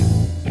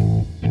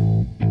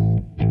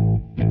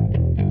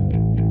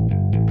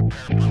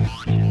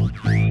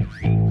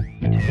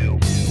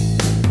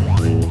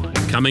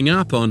Coming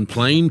up on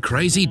Plane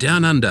Crazy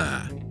Down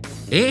Under.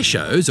 Air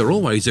shows are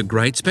always a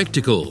great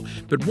spectacle,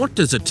 but what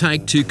does it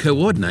take to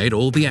coordinate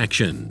all the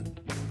action?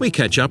 We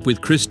catch up with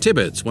Chris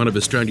Tibbsy, one of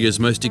Australia's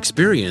most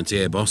experienced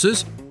air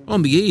bosses,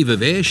 on the eve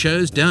of air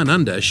shows down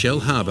under Shell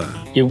Harbour.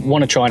 You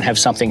want to try and have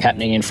something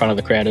happening in front of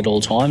the crowd at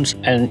all times,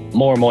 and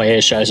more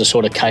air shows are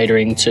sort of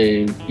catering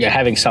to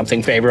having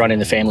something for everyone in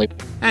the family.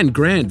 And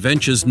Grant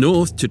ventures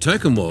north to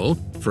Tocumwal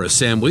for a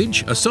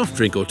sandwich, a soft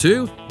drink or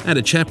two, and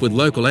a chat with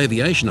local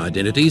aviation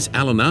identities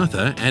Alan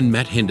Arthur and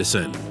Matt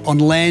Henderson. On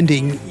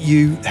landing,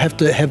 you have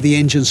to have the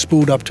engine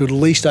spooled up to at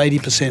least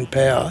 80%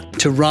 power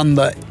to run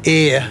the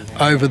air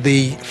over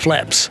the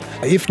flaps.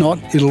 If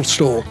not, it'll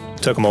stall.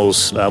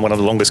 Tocumwal's one of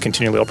the longest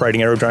continually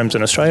operating aerodromes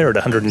in Australia at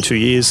 102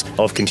 years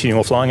of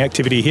continual flying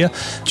activity here.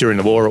 During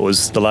the war, it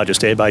was the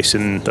largest airbase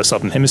in the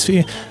Southern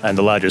Hemisphere and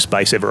the largest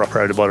base ever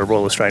operated by the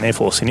Royal Australian Air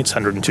Force in its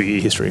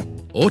 102-year history.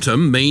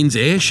 Autumn means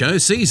air show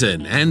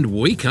season, and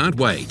we can't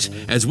wait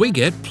as we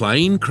get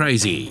plane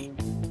crazy.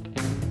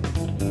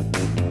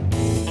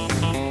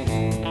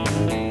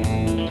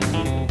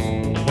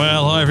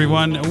 Well, hi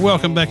everyone.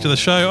 Welcome back to the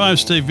show. I'm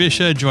Steve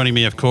Vischer. Joining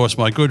me, of course,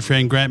 my good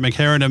friend Grant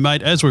McHerron. And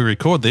mate, as we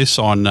record this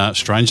on,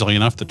 strangely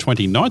enough, the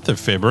 29th of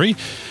February,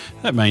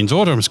 that means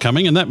autumn's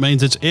coming and that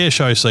means it's air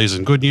show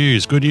season. Good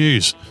news, good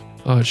news.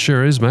 Oh, it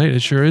sure is, mate.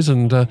 It sure is.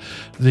 And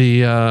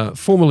the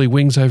formerly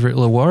Wings over at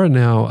Illawarra,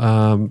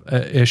 now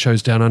air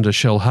shows down under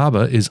Shell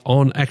Harbour, is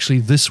on actually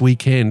this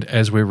weekend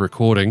as we're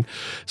recording.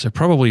 So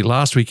probably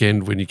last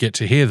weekend when you get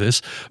to hear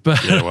this.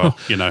 But yeah, well,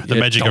 the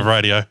magic of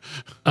radio.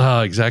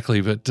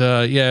 Exactly. But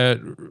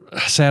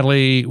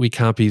sadly, we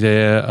can't be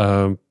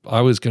there. I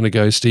was going to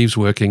go. Steve's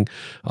working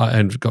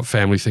and got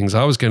family things.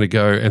 I was going to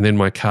go, and then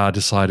my car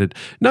decided,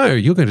 no,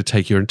 you're going to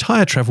take your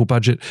entire travel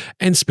budget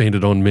and spend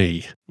it on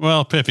me.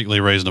 Well, perfectly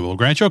reasonable.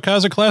 Grant, your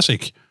car's a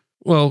classic.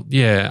 Well,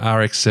 yeah,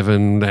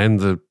 RX-7 and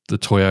the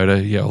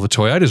Toyota. Yeah, well, the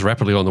Toyota's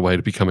rapidly on the way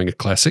to becoming a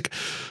classic.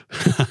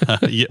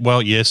 Yeah,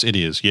 well, yes, it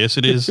is. Yes,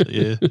 it is.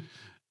 Yeah.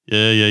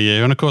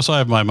 Yeah. And, of course, I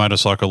have my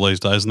motorcycle these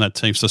days, and that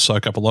seems to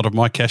soak up a lot of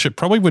my cash. It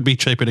probably would be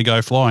cheaper to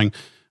go flying,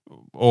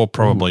 or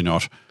probably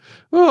not.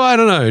 Well, I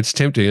don't know. It's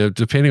tempting,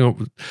 depending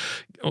on.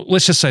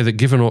 Let's just say that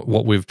given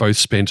what we've both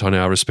spent on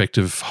our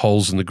respective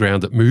holes in the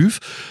ground that move,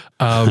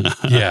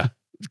 yeah,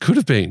 could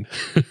have been.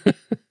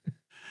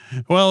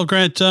 Well,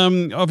 Grant,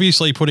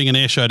 obviously putting an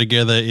air show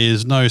together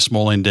is no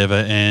small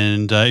endeavour,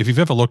 and if you've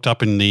ever looked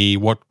up in the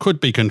what could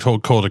be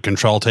called a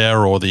control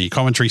tower or the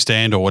commentary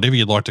stand or whatever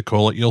you'd like to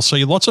call it, you'll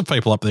see lots of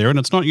people up there, and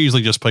it's not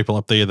usually just people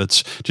up there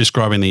that's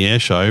describing the air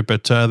show,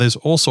 but there's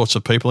all sorts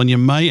of people, and you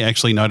may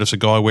actually notice a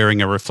guy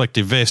wearing a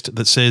reflective vest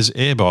that says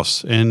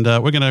Airboss, and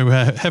we're going to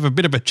have a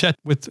bit of a chat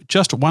with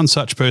just one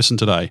such person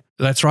today.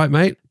 That's right,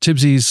 mate.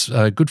 Tibbsy's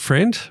a good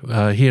friend.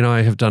 He and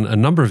I have done a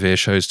number of air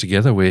shows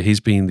together where he's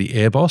been the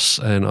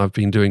Airboss and I've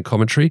been doing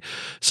commentary.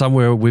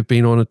 Somewhere we've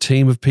been on a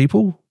team of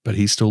people, but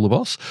he's still the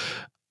boss.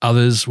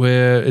 Others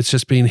where it's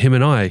just been him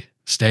and I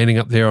standing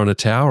up there on a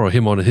tower, or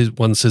him on his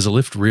one scissor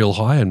lift real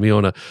high and me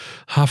on a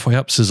halfway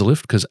up scissor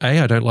lift because A,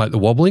 I don't like the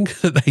wobbling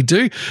that they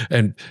do,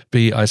 and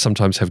B, I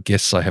sometimes have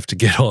guests I have to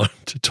get on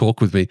to talk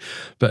with me.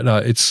 But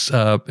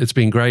it's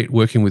been great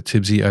working with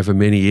Tibbsy over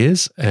many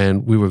years,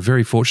 and we were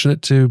very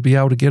fortunate to be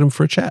able to get him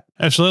for a chat.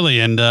 Absolutely,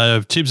 and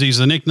Tibbsy's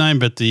the nickname,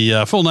 but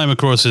the full name, of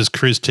course, is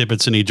Chris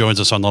Tibbsy, and he joins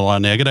us on the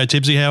line now. G'day,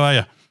 Tibbsy, how are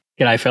you?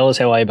 G'day, fellas.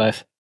 How are you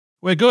both?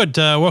 We're good.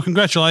 Well,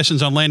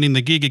 congratulations on landing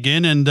the gig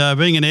again and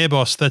being an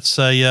Airboss. That's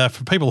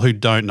for people who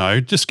don't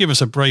know, just give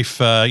us a brief,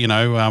 high-level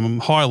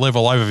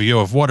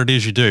overview of what it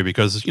is you do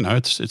because,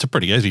 it's a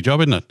pretty easy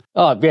job, isn't it?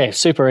 Oh, yeah,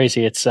 super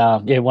easy. It's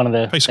one of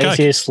the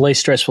easiest, least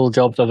stressful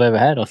jobs I've ever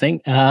had, I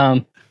think.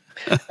 A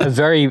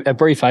brief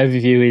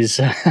overview is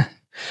the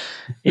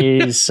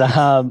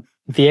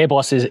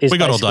Airboss is we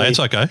got all day. It's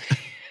okay.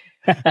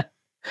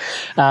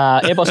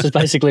 Airboss is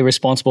basically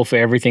responsible for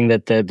everything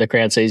that the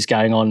crowd sees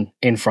going on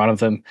in front of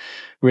them,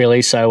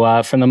 really.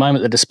 So from the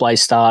moment the display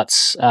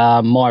starts,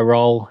 my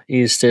role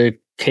is to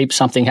keep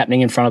something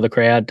happening in front of the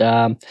crowd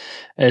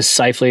as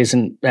safely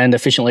and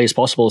efficiently as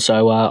possible.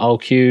 So I'll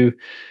cue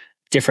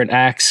different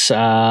acts.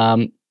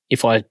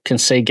 If I can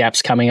see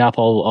gaps coming up,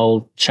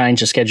 I'll change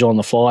the schedule on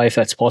the fly if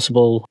that's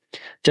possible.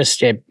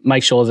 Just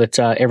make sure that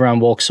everyone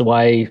walks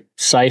away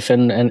safe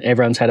and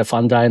everyone's had a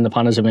fun day and the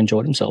punters have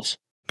enjoyed themselves.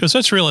 Because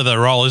that's really the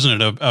role,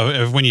 isn't it,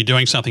 of when you're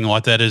doing something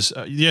like that is,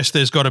 yes,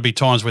 there's got to be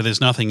times where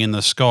there's nothing in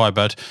the sky,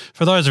 but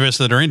for those of us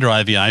that are into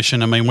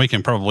aviation, I mean, we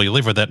can probably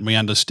live with that and we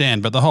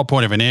understand, but the whole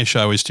point of an air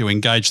show is to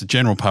engage the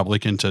general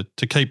public and to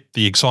keep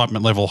the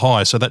excitement level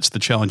high, so that's the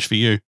challenge for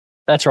you.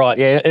 That's right,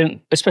 yeah,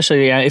 and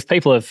especially if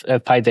people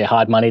have paid their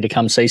hard money to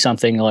come see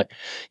something, like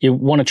you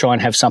want to try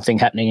and have something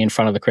happening in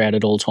front of the crowd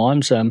at all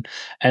times, and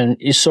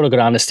you sort of got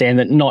to understand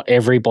that not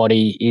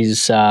everybody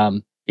is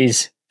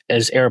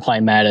as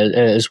aeroplane mad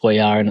as we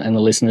are and the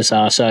listeners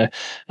are. So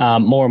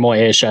more and more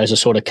air shows are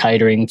sort of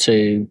catering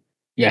to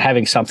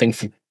having something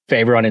for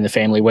everyone in the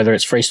family, whether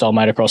it's freestyle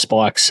motocross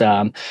bikes,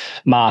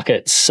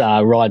 markets,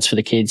 rides for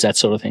the kids, that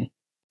sort of thing.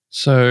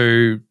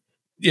 So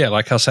yeah,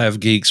 like us have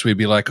geeks, we'd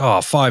be like,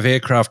 5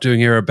 aircraft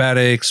doing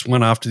aerobatics,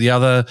 one after the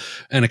other,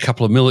 and a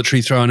couple of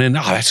military thrown in.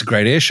 Oh, that's a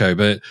great air show.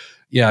 But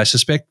yeah, I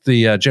suspect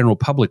the general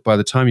public, by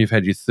the time you've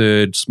had your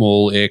third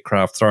small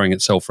aircraft throwing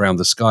itself around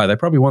the sky, they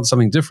probably want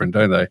something different,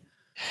 don't they?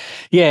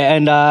 Yeah,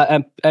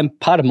 and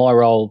part of my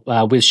role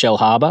with Shell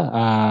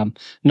Harbour,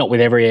 not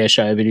with every air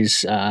show, but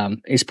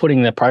is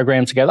putting the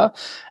program together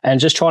and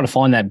just trying to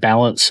find that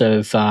balance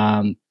of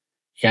the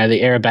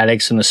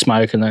aerobatics and the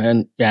smoke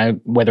and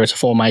whether it's a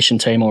formation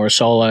team or a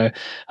solo,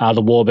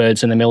 the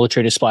warbirds and the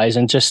military displays,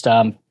 and just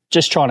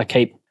trying to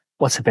keep,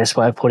 what's the best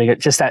way of putting it,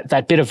 just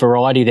that bit of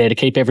variety there to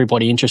keep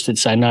everybody interested,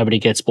 so nobody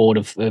gets bored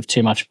of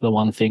too much of the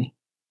one thing.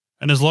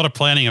 And there's a lot of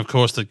planning, of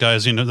course, that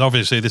goes in.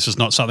 Obviously, this is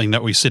not something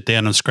that we sit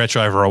down and scratch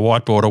over a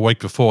whiteboard a week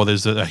before.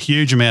 There's a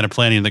huge amount of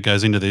planning that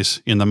goes into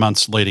this in the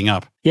months leading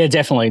up. Yeah,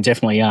 definitely.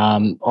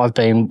 I've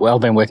been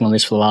working on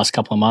this for the last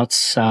couple of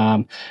months,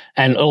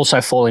 and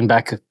also falling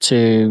back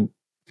to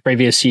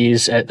previous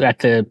years at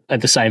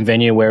the same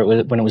venue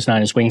when it was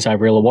known as Wings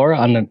Over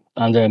Illawarra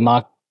under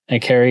Mark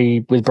and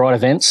Kerry with Bright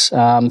Events. So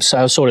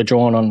I was sort of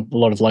drawn on a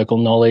lot of local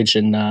knowledge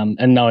and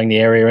knowing the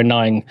area and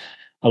knowing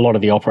a lot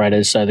of the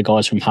operators, so the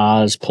guys from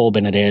Haas, Paul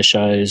Bennett Air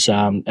Shows,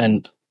 and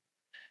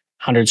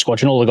 100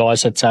 Squadron, all the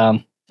guys that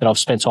I've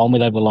spent time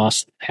with over the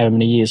last how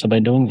many years I've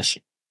been doing this.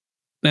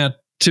 Now,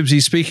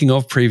 Tibbsy, speaking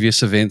of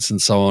previous events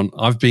and so on,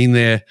 I've been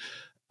there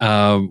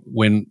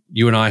when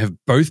you and I have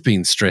both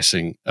been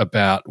stressing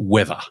about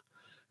weather,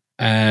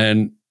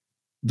 and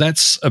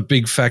that's a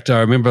big factor. I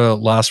remember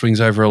last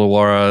Wings Over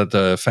Illawarra,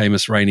 the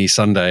famous rainy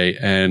Sunday,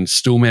 and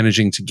still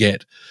managing to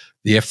get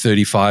the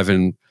F-35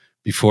 and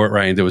before it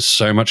rained. There was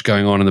so much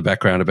going on in the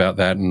background about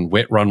that, and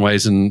wet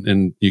runways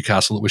in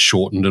Newcastle that was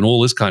shortened and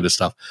all this kind of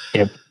stuff.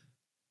 Yep.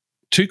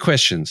 2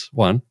 questions.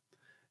 One,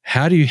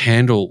 how do you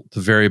handle the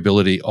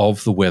variability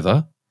of the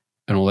weather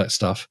and all that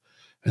stuff?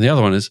 And the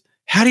other one is,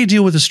 how do you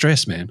deal with the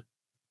stress, man?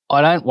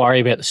 I don't worry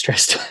about the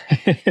stress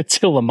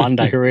until the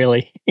Monday,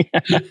 really.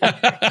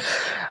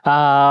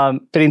 But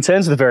in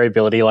terms of the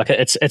variability, like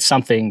it's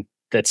something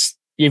that's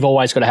you've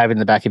always got to have in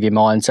the back of your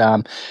mind.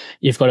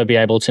 You've got to be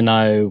able to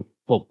know,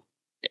 well,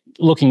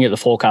 looking at the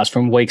forecast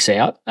from weeks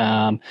out,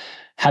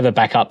 have a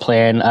backup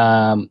plan.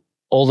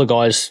 All the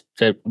guys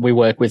that we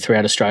work with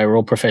throughout Australia are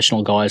all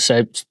professional guys,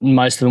 so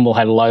most of them will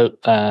have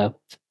a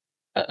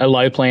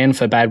low plan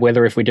for bad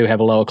weather if we do have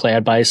a lower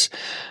cloud base.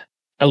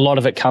 A lot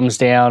of it comes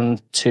down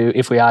to,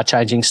 if we are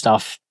changing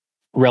stuff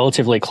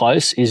relatively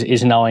close,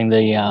 is knowing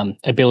the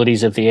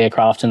abilities of the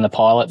aircraft and the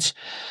pilots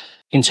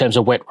in terms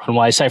of wet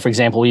runway. Say, for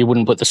example, you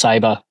wouldn't put the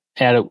Sabre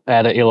out of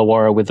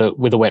Illawarra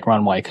with a wet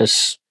runway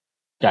because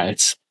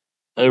it's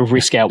a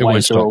risk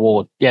outweighs the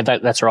reward. Yeah,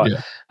 that's right.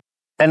 Yeah.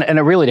 And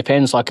it really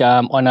depends. Like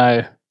I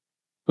know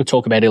we'll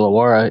talk about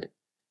Illawarra.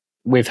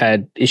 We've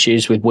had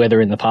issues with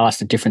weather in the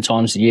past at different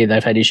times of the year.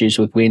 They've had issues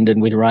with wind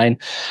and with rain.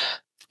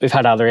 We've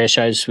had other air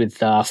shows with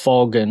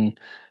fog and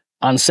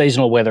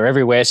unseasonal weather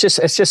everywhere. It's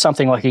just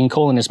something like you can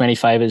call in as many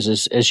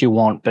favours as you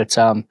want, but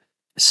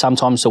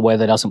sometimes the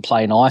weather doesn't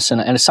play nice, and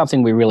it's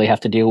something we really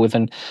have to deal with,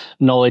 and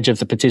knowledge of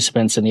the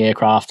participants and the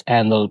aircraft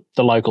and the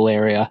local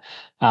area,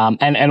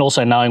 and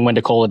also knowing when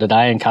to call it a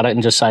day and cut it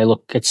and just say,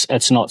 look,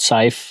 it's not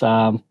safe.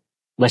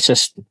 Let's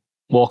just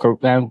walk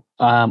around.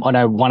 I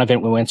know one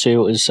event we went to, it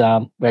was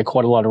we had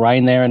quite a lot of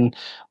rain there, and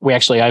we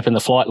actually opened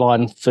the flight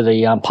line for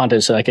the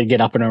punters so they could get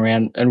up and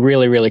around and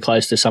really, really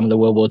close to some of the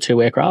World War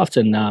II aircraft,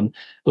 and it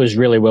was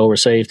really well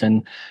received.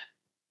 And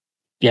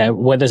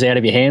weather's out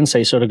of your hands, so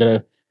you sort of got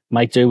to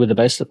make do with the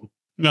best of them.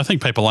 I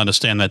think people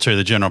understand that too,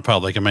 the general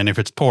public. I mean, if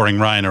it's pouring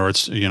rain or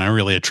it's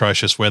really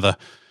atrocious weather,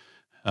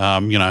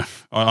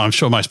 I'm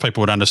sure most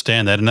people would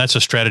understand that, and that's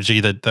a strategy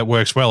that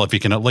works well if you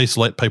can at least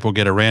let people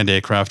get around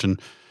aircraft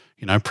and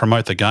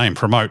promote the game,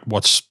 promote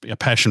what's a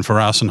passion for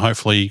us, and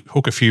hopefully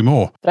hook a few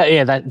more.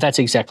 That's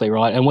exactly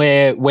right. And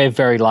we're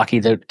very lucky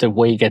that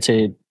we get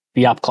to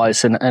be up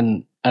close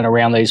and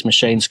around these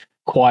machines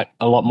quite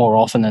a lot more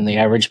often than the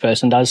average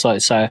person does.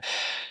 So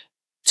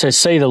to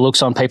see the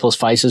looks on people's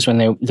faces when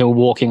they're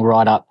walking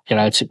right up,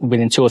 to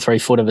within 2 or 3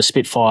 foot of a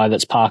Spitfire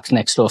that's parked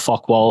next to a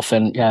Focke-Wulf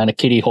and a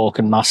Kitty Hawk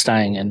and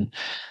Mustang, and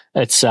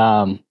it's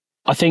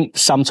I think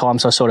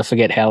sometimes I sort of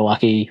forget how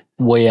lucky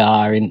we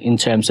are in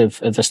terms of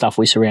the stuff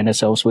we surround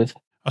ourselves with.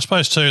 I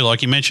suppose too,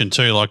 like you mentioned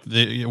too, like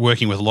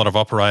working with a lot of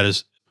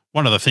operators,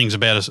 one of the things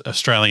about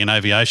Australian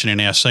aviation in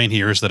our scene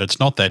here is that it's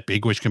not that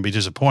big, which can be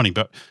disappointing.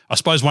 But I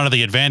suppose one of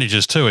the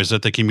advantages too is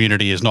that the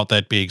community is not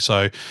that big.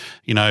 So,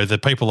 the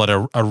people that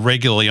are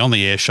regularly on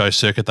the air show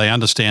circuit, they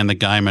understand the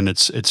game, and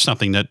it's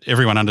something that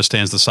everyone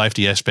understands the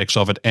safety aspects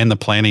of it and the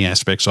planning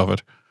aspects of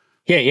it.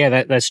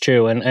 Yeah, that's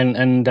true. And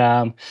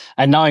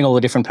knowing all the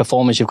different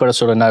performers, you've got to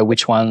sort of know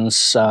which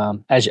ones,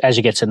 as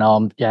you get to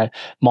know them,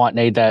 might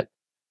need that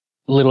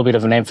little bit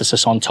of an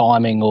emphasis on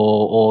timing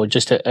or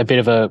just a bit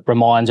of a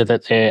reminder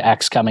that their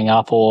act's coming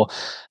up,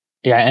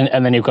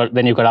 and then you've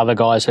got other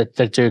guys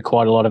that do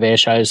quite a lot of air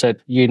shows that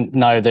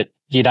that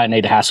you don't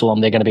need to hassle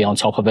them. They're going to be on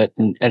top of it,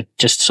 and it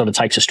just sort of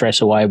takes the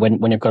stress away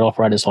when you've got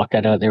operators like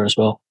that out there as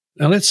well.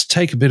 Now let's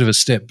take a bit of a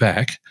step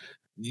back.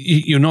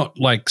 you're not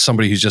like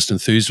somebody who's just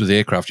enthused with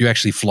aircraft. You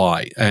actually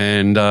fly.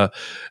 And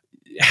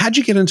how'd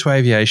you get into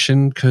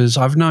aviation? Because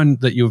I've known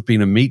that you've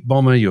been a meat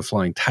bomber, you're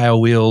flying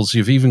tail wheels,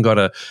 you've even got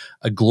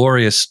a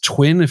glorious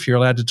twin, if you're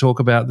allowed to talk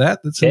about that,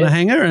 that's in the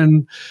hangar.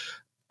 And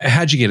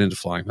how'd you get into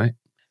flying, mate?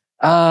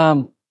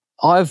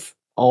 I've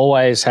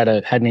always had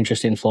an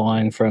interest in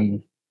flying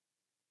from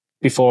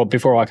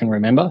before I can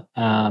remember.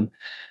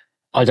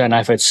 I don't know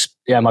if it's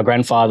my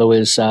grandfather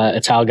was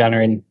a tail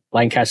gunner in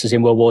Lancasters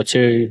in World War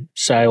II,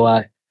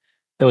 so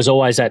there was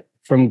always that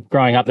from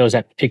growing up. There was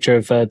that picture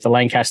of the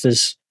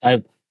Lancasters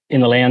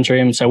in the lounge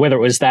room. So whether it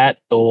was that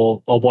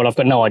or what, I've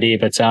got no idea.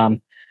 But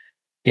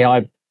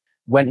I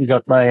went and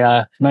got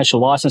my commercial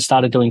license,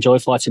 started doing joy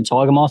flights in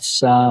tiger moths.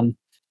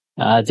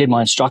 Did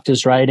my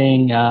instructor's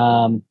rating.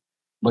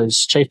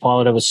 Was chief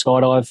pilot of a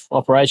skydive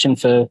operation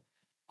for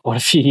quite a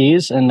few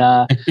years, and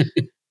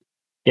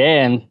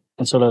and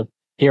sort of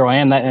here I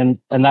am.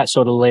 That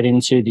sort of led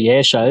into the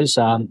air shows.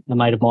 A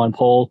mate of mine,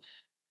 Paul,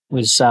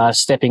 was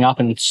stepping up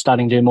and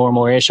starting to do more and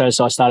more air shows,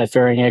 so I started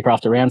ferrying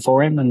aircraft around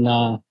for him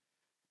and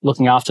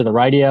looking after the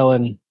radio.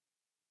 And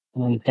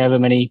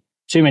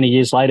too many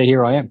years later,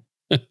 here I am.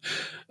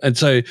 And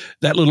so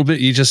that little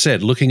bit you just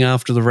said, looking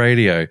after the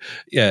radio,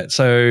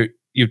 so.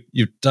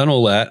 You've done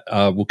all that.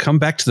 We'll come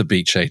back to the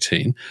Beech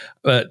 18,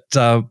 but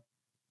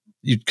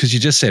because you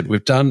just said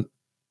we've done,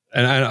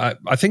 and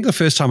I think the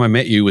first time I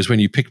met you was when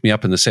you picked me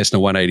up in the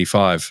Cessna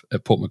 185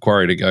 at Port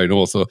Macquarie to go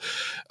north. Or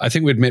I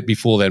think we'd met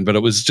before then, but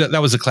that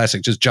was a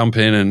classic. Just jump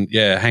in and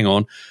hang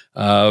on.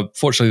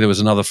 Fortunately, there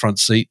was another front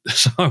seat,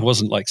 so I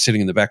wasn't like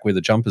sitting in the back where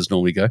the jumpers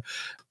normally go.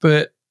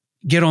 But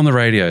get on the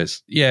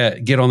radios,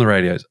 get on the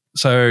radios.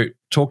 So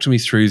talk to me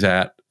through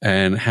that.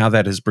 And how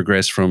that has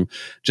progressed from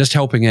just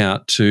helping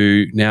out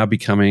to now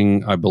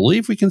becoming, I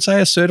believe we can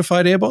say, a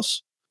certified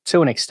Airboss?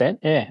 To an extent,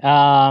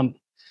 yeah.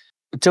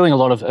 Doing a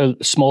lot of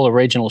smaller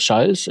regional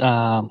shows.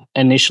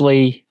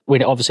 Initially,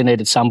 we obviously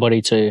needed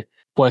somebody to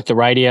work the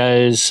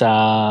radios.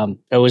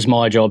 It was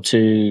my job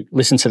to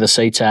listen to the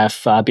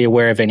CTAF, be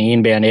aware of any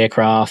inbound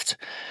aircraft.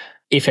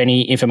 If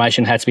any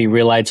information had to be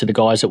relayed to the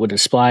guys that were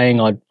displaying,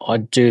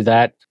 I'd do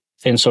that.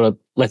 Then sort of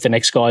let the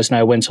next guys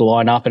know when to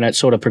line up, and it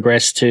sort of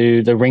progressed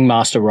to the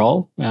ringmaster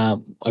role,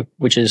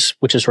 which is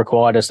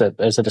required as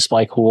a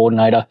display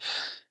coordinator,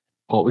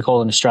 what we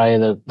call in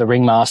Australia the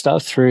ringmaster,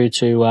 through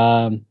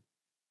to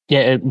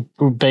it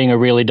being a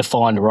really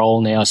defined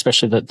role now,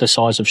 especially the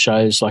size of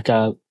shows. Like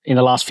in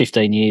the last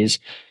 15 years,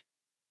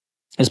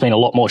 there's been a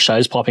lot more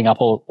shows popping up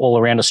all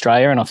around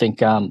Australia, and I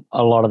think a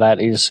lot of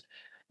that is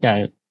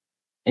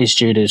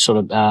due to sort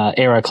of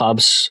aero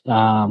clubs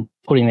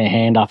putting their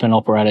hand up, and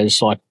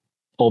operators like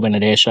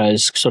Bennett air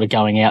shows sort of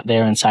going out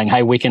there and saying,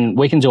 hey, we can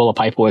do all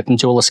the paperwork and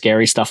do all the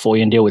scary stuff for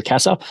you and deal with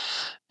CASA,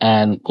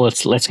 and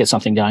let's get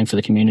something going for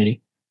the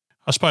community.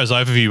 I suppose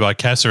overview by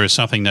CASA is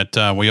something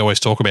that we always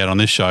talk about on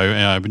this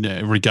show,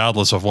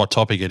 regardless of what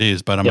topic it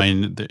is. But I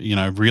mean,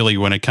 really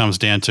when it comes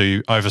down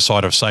to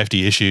oversight of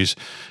safety issues,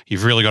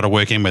 you've really got to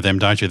work in with them,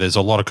 don't you? There's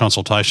a lot of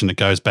consultation that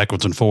goes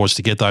backwards and forwards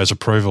to get those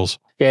approvals.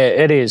 Yeah,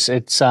 it is.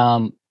 It's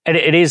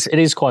it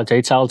is quite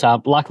detailed.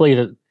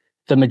 Luckily,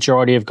 the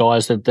majority of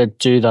guys that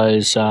do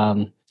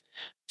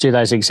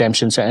those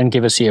exemptions and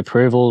give us the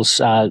approvals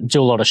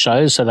do a lot of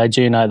shows, so they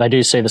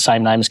do see the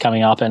same names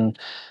coming up, and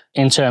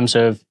in terms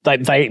of they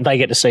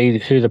get to see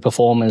who the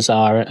performers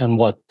are and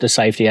what the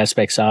safety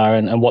aspects are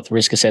and what the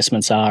risk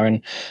assessments are.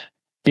 And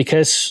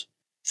because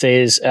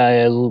there's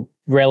a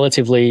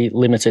relatively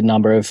limited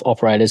number of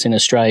operators in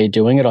Australia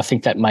doing it, I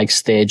think that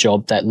makes their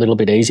job that little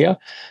bit easier.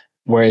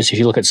 Whereas if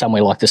you look at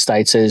somewhere like the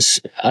States, there's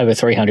over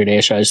 300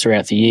 air shows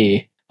throughout the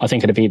year. I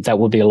think that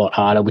would be a lot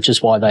harder, which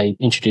is why they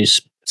introduce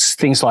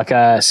things like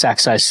a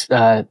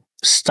SACSO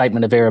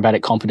statement of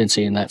aerobatic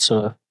competency and that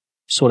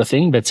sort of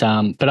thing. But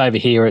over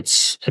here,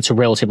 it's a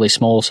relatively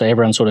small, so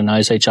everyone sort of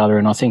knows each other,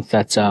 and I think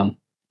that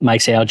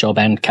makes our job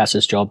and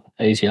CASA's job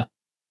easier.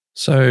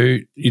 So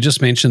you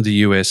just mentioned the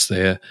US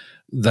there.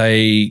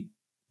 They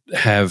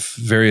have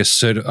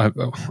various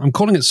I'm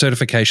calling it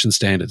certification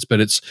standards, but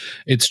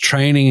it's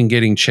training and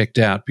getting checked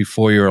out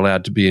before you're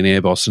allowed to be an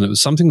Airboss. And it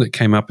was something that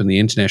came up in the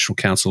International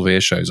Council of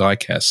Air Shows,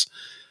 ICAS.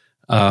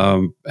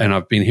 And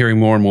I've been hearing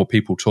more and more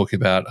people talk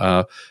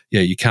about,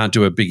 you can't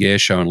do a big air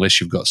show unless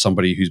you've got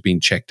somebody who's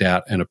been checked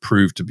out and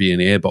approved to be an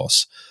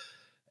Airboss.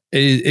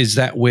 Is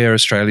that where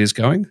Australia's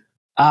going?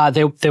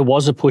 There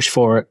was a push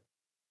for it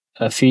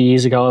a few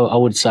years ago. I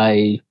would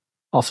say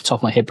off the top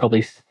of my head,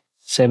 probably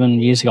 7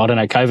 years ago. I don't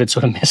know, COVID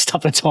sort of messed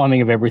up the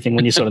timing of everything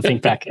when you sort of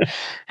think back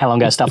how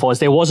long ago stuff was.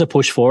 There was a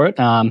push for it,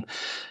 and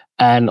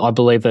I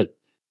believe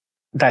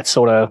that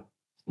sort of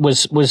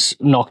was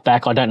knocked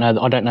back. I don't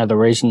know the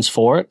reasons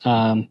for it,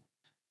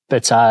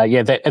 but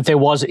there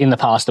was in the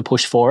past a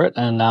push for it,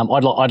 and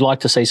I'd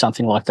like to see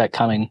something like that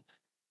coming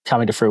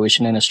to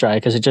fruition in Australia,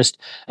 because it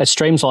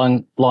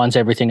streamlines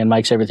everything and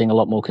makes everything a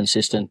lot more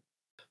consistent.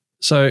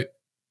 So,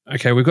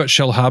 okay, we've got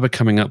Shell Harbour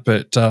coming up,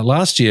 but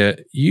last year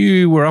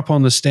you were up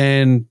on the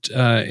stand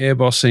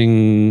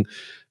airbossing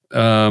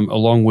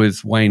along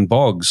with Wayne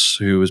Boggs,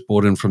 who was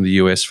brought in from the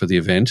US for the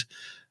event.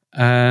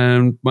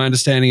 And my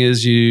understanding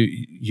is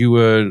you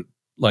were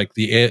like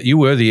the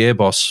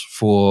Airboss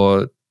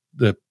for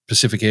the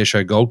Pacific Air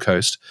Show Gold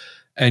Coast,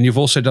 and you've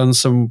also done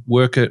some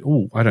work at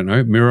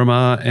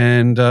Miramar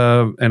and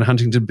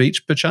Huntington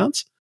Beach,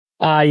 perchance.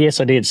 Yes,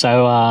 I did.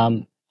 So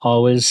I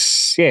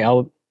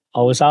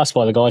was asked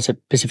by the guys at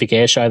Pacific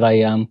Air Show.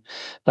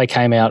 They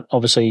came out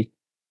obviously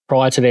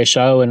prior to their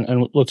show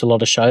and looked at a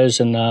lot of shows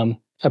and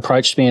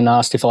approached me and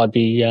asked if I'd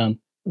be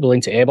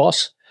willing to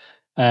Airboss,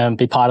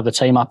 be part of the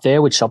team up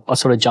there, which I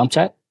sort of jumped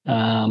at.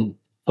 It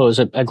was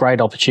a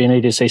great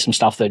opportunity to see some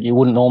stuff that you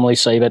wouldn't normally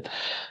see, but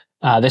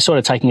they're sort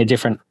of taking a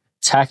different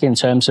tack in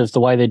terms of the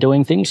way they're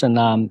doing things.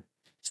 And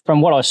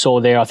from what I saw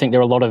there, I think there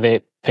are a lot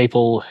of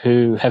people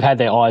who have had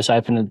their eyes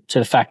open to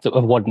the fact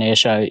of what an air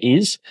show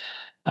is,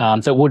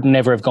 that would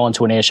never have gone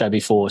to an air show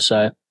before.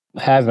 So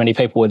however many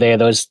people were there,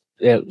 there was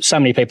so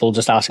many people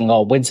just asking,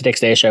 "Oh, when's the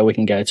next air show we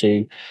can go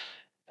to?"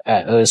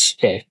 It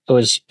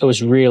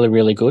was really,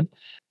 really good.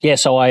 Yeah,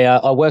 so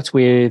I worked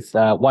with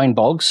Wayne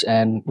Boggs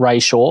and Ray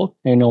Shaw,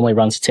 who normally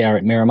runs the tower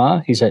at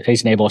Miramar. He's an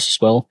Airboss as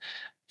well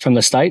from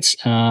the States.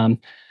 And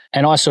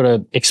I sort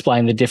of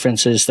explained the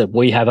differences that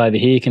we have over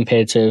here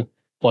compared to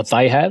what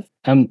they have.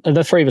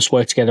 The three of us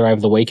worked together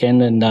over the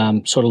weekend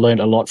and sort of learned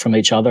a lot from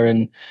each other.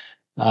 And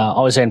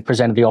I was then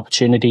presented the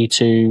opportunity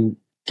to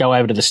go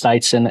over to the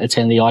States and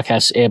attend the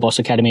ICAS Airboss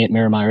Academy at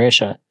Miramar Air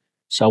Show.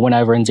 So I went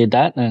over and did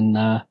that,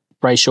 and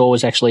Ray Shaw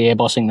was actually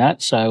airbossing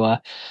that. So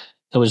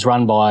it was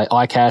run by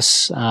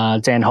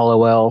ICAS, Dan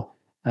Hollowell,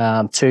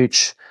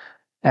 Tooch,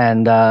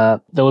 and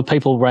there were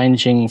people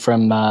ranging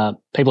from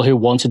people who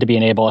wanted to be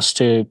an airboss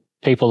to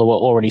people who were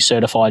already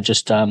certified,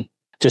 just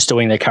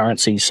doing their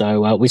currency.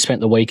 So we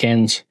spent the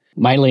weekends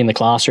mainly in the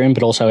classroom,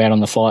 but also out on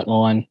the flight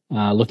line,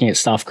 looking at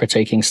stuff,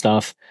 critiquing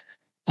stuff.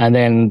 And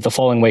then the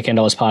following weekend,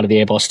 I was part of the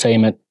Airboss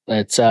team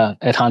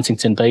at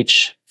Huntington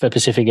Beach for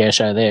Pacific Air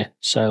Show there.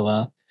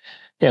 So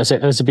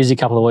it was a busy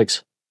couple of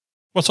weeks.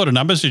 What sort of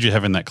numbers did you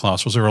have in that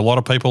class? Was there a lot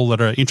of people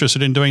that are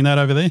interested in doing that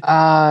over there?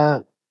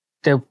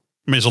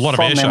 There's a lot of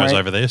air shows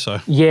over there. So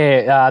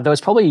yeah, there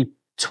was probably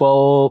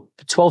 12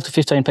 to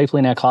 15 people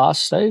in our class,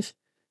 Steve.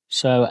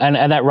 So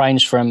and that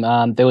ranged from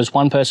there was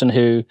one person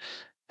who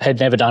had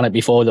never done it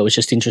before that was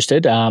just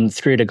interested,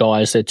 through to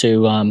guys that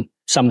do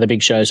some of the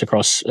big shows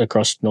across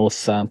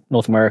North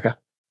America.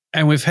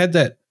 And we've had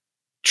that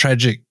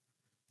tragic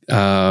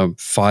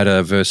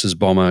fighter versus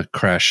bomber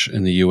crash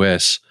in the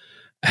US.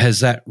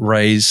 Has that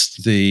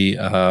raised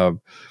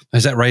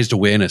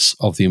awareness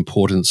of the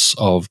importance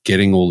of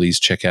getting all these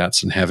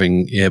checkouts and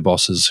having air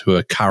bosses who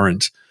are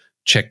current,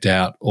 checked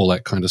out, all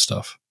that kind of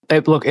stuff?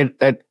 It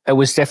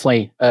was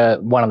definitely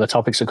one of the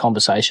topics of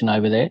conversation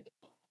over there.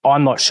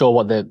 I'm not sure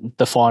what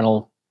the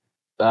final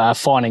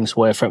findings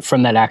were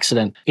from that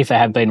accident, if they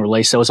have been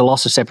released. There was a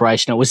loss of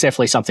separation. It was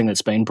definitely something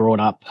that's been brought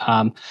up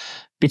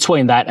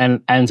between that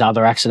and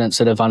other accidents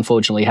that have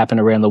unfortunately happened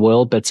around the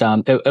world. But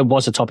it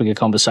was a topic of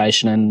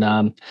conversation,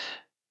 and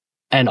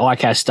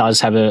ICAS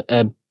does have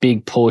a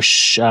big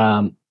push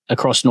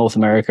across North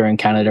America and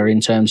Canada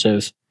in terms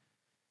of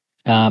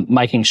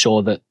making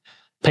sure that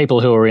people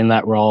who are in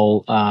that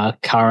role are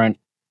current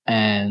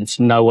and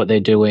know what they're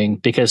doing,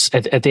 because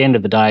at the end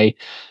of the day,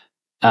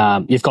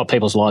 you've got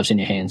people's lives in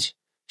your hands.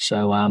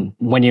 So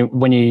when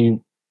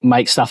you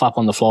make stuff up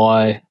on the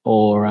fly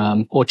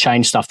or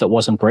change stuff that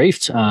wasn't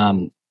briefed,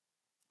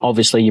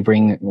 obviously you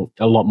bring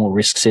a lot more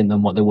risks in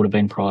than what there would have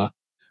been prior.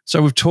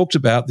 So we've talked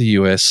about the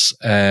US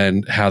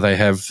and how they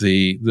have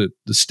the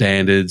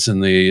standards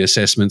and the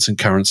assessments and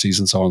currencies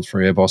and so on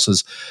for air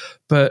bosses,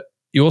 but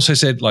you also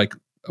said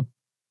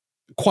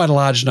quite a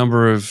large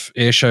number of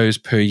air shows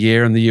per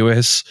year in the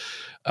US.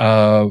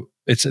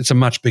 It's a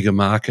much bigger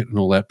market and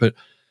all that, but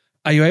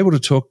are you able to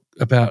talk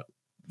about,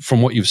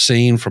 from what you've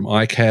seen from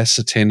ICAS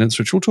attendance,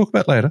 which we'll talk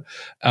about later,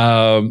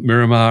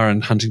 Miramar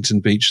and Huntington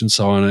Beach and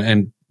so on,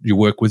 and you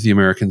work with the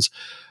Americans,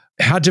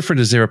 how different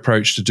is their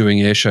approach to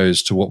doing air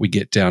shows to what we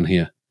get down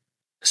here?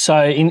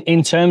 So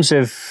in terms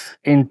of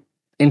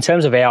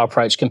our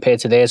approach compared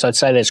to theirs, I'd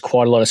say there's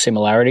quite a lot of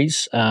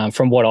similarities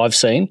from what I've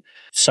seen.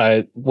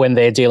 So when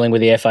they're dealing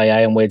with the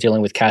FAA and we're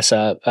dealing with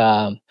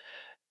CASA,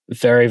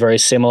 very, very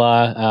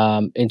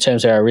similar. In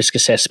terms of our risk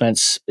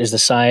assessments is the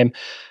same.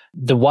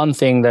 The one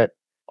thing that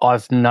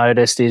I've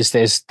noticed is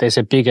there's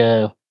a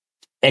bigger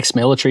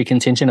ex-military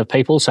contingent of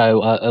people.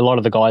 So a lot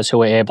of the guys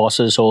who are air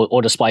bosses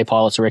or display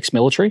pilots are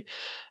ex-military.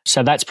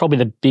 So that's probably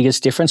the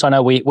biggest difference. I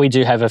know we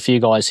do have a few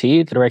guys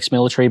here that are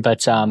ex-military,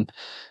 but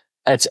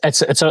it's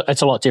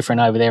a lot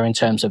different over there in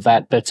terms of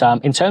that. But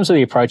in terms of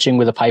the approaching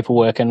with the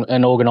paperwork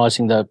and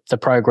organising the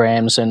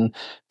programs and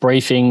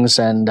briefings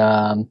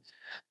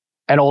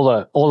and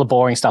all the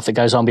boring stuff that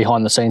goes on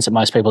behind the scenes that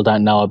most people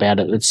don't know about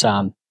it's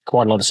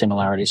quite a lot of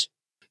similarities.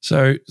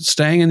 So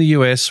staying in the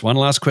US, one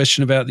last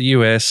question about the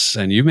US,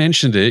 and you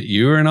mentioned it,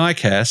 you were in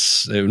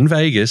ICAS in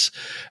Vegas,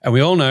 and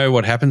we all know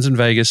what happens in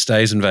Vegas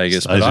stays in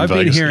Vegas. But I've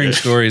been hearing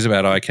stories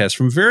about ICAS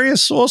from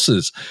various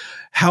sources.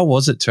 How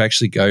was it to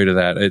actually go to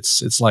that?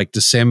 It's like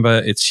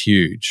December, it's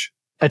huge.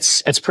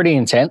 It's pretty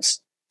intense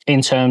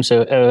in terms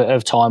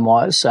of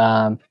time-wise.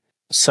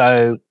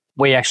 So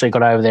we actually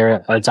got over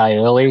there a day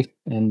early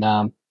and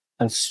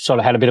sort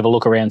of had a bit of a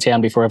look around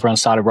town before everyone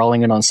started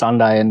rolling in on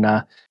Sunday. And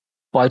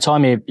by the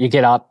time you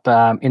get up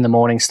in the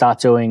morning, start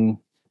doing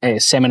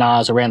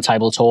seminars, round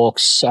table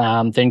talks,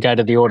 then go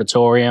to the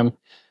auditorium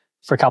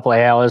for a couple of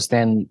hours,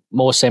 then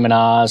more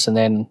seminars, and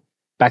then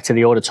back to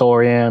the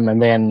auditorium,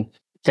 and then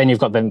you've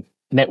got the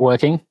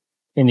networking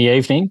in the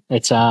evening.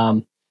 It's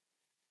so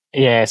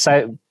it's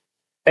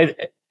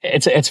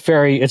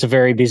a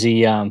very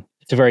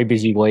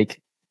busy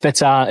week.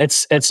 But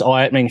it's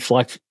eye opening.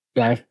 Like,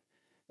 you know,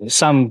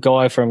 some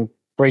guy from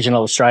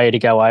regional Australia to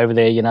go over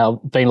there. You know,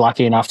 been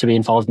lucky enough to be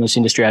involved in this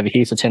industry over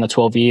here for 10 or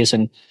 12 years,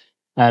 and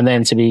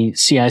then to be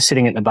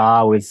sitting at the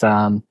bar with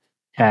some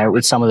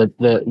of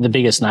the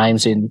biggest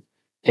names in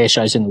air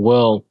shows in the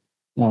world,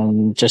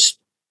 just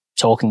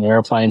talking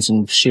airplanes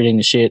and shooting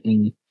the shit,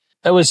 and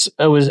it was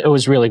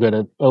really good.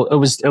 It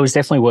was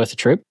definitely worth the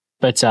trip,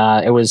 but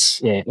it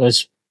was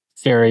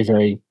very,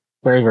 very,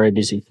 very, very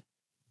busy.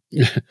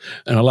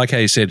 And I like how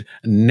you said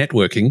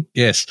networking.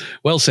 Yes,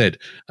 well said.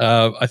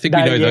 I think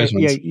we know those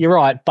ones. Yeah, you're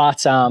right.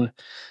 But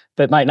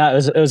mate, no,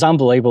 it was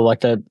unbelievable.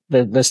 Like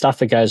the stuff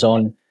that goes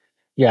on,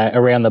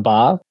 around the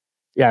bar,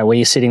 where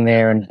you're sitting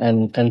there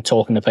and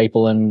talking to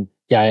people, and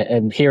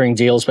and hearing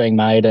deals being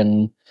made,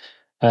 and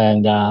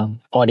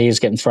ideas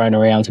getting thrown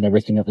around and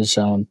everything. It was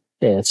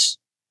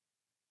it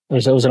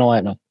was an eye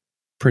opener.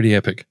 Pretty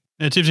epic.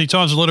 Now, Tibbsy,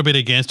 time's a little bit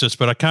against us,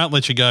 but I can't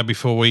let you go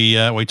before we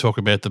talk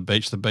about the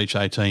Beach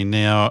 18.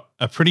 Now,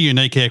 a pretty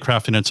unique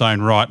aircraft in its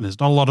own right, and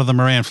there's not a lot of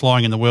them around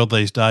flying in the world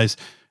these days.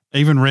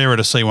 Even rarer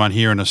to see one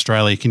here in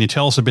Australia. Can you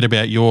tell us a bit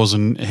about yours,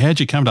 and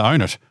how'd you come to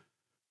own it?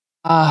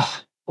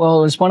 Well,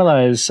 it was one of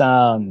those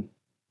I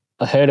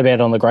heard about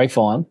it on the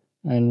grapevine,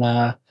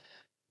 and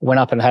went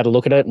up and had a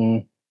look at it,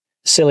 and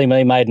silly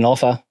me made an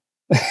offer.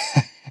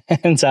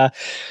 And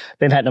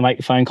then had to make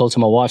a phone call to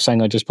my wife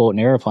saying I just bought an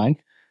aeroplane.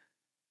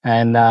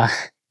 And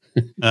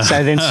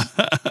so then,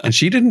 and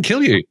she didn't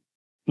kill you,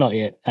 not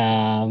yet.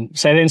 So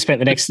then spent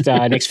the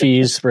next few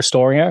years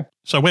restoring her.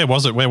 So where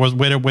was it? Where was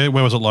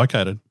it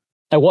located?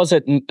 It was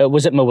at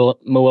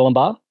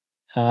Murwillumbah.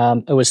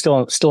 It was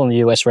still in the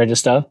US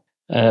register.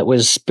 It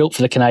was built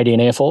for the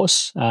Canadian Air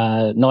Force. It's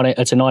a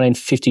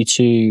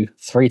 1952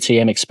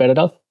 3TM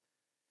Expeditor.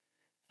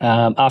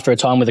 After a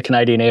time with the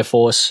Canadian Air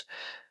Force,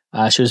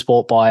 she was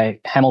bought by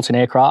Hamilton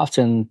Aircraft,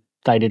 and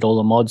they did all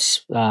the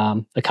mods,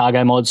 the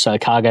cargo mods, so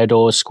cargo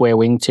doors, square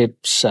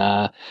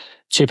wingtips,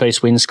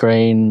 two-piece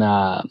windscreen,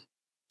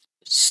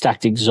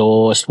 stacked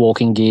exhaust,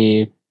 walking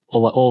gear,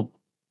 all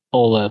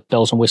the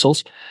bells and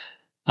whistles.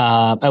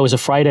 It was a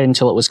freighter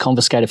until it was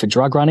confiscated for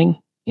drug running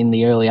in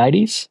the early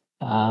 80s.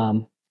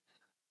 Wow.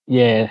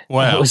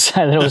 It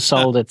was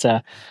sold at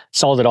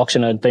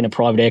auction. It had been a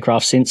private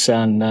aircraft since,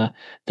 and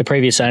the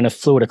previous owner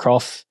flew it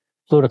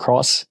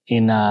across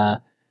in I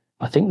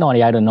think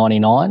 98 or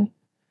 99.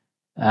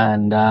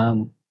 And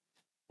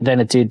then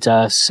it did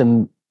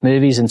some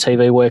movies and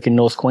TV work in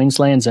North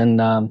Queensland, and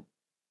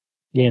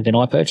then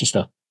I purchased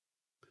her.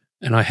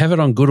 And I have it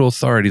on good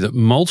authority that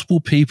multiple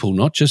people,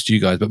 not just you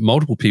guys, but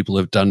multiple people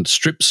have done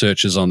strip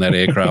searches on that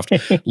aircraft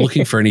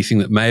looking for anything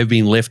that may have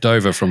been left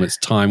over from its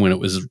time when it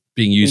was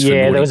being used for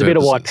naughty there was a bit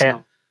of white purposes.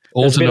 powder.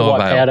 There was a bit of white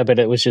powder, but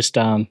it was just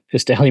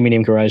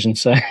aluminium corrosion.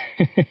 So,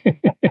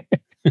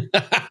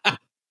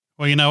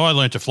 well, I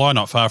learned to fly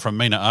not far from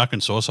Mena,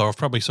 Arkansas, so I've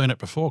probably seen it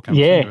before. Well,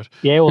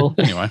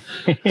 anyway,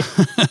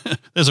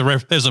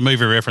 there's a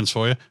movie reference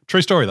for you.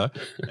 True story though.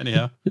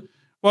 Anyhow.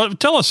 Well,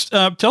 tell us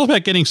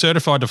about getting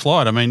certified to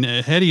fly it. I mean,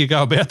 how do you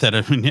go about that?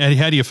 I mean,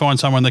 how do you find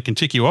someone that can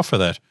tick you off for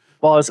that?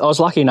 Well, I was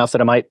lucky enough that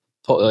a mate,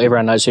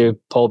 everyone knows who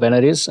Paul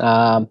Bennett is.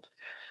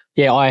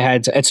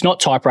 It's not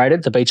type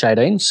rated, the Beach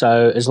 18.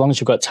 So as long as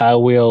you've got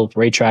tail wheel,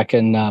 retrack,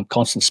 and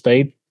constant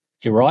speed,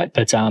 you're right.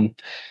 But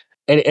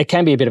it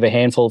can be a bit of a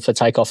handful for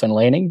takeoff and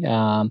landing.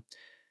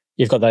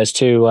 You've got those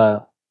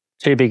two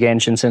big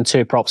engines and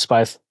two props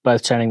both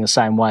turning the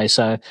same way.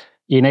 So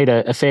you need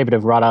a fair bit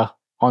of rudder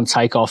on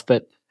takeoff,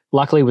 but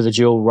luckily with a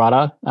dual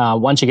rudder,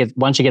 once you get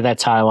that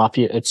tail up,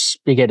 you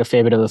get a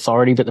fair bit of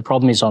authority. But the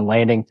problem is on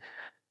landing,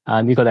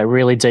 you've got that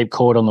really deep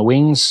chord on the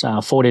wings,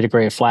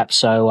 40-degree of flap.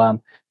 So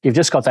you've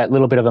just got that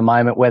little bit of a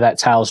moment where that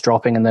tail's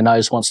dropping and the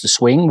nose wants to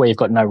swing, where you've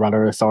got no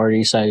rudder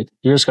authority. So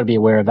you just got to be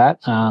aware of that.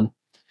 I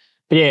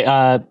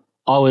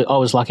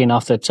was lucky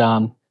enough that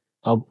I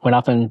went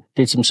up and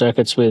did some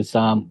circuits with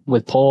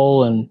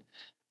Paul, and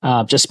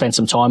just spent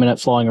some time in it,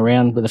 flying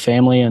around with the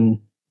family,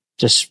 and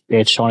just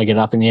trying to get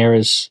up in the air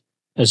as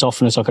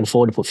often as I could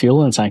afford to put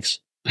fuel in tanks.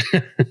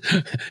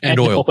 and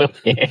oil.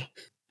 Yeah.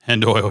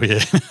 And oil,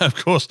 yeah, of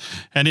course.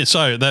 And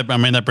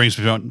that brings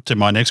me on to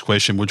my next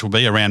question, which will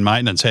be around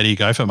maintenance. How do you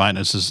go for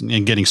maintenance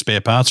and getting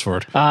spare parts for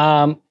it?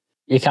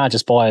 You can't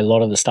just buy a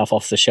lot of the stuff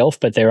off the shelf,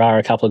 but there are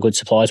a couple of good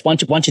suppliers.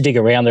 Once you dig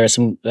around, there are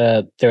some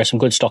good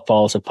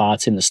stockpiles of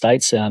parts in the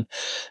States.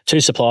 Two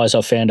suppliers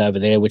I've found over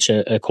there which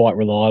are quite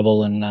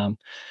reliable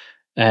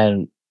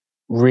and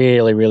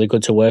really, really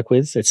good to work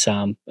with. It's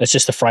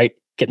just the freight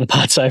getting the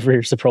parts over here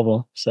is the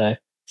problem. So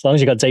as long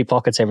as you've got deep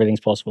pockets, everything's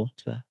possible.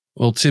 So.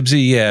 Well,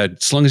 Tibbsy, yeah,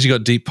 as long as you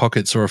got deep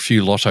pockets or a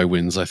few lotto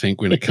wins, I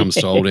think, when it comes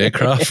to old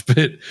aircraft.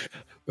 But,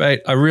 mate,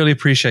 I really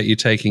appreciate you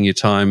taking your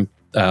time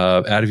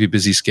out of your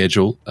busy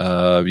schedule.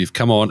 You've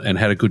come on and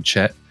had a good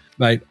chat.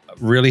 Mate,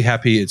 really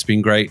happy. It's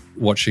been great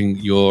watching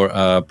your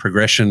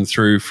progression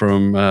through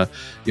from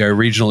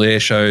regional air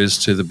shows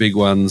to the big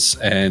ones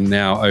and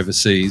now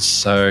overseas.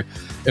 So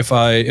if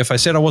I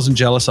said I wasn't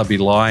jealous, I'd be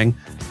lying.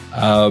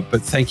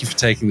 But thank you for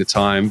taking the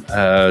time.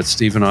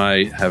 Steve and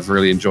I have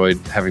really enjoyed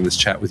having this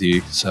chat with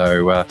you.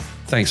 So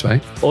thanks,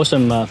 mate.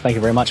 Awesome. Thank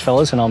you very much,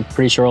 fellas. And I'm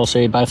pretty sure I'll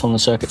see you both on the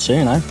circuit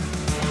soon, eh?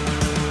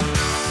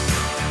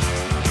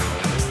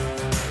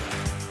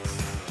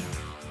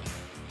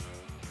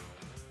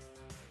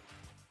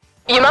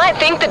 You might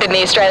think that in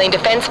the Australian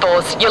Defence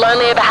Force you'll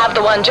only ever have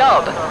the one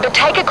job, but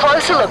take a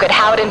closer look at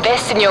how it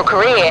invests in your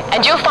career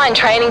and you'll find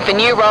training for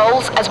new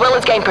roles as well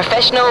as gain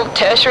professional,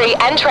 tertiary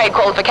and trade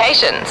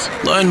qualifications.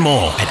 Learn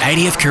more at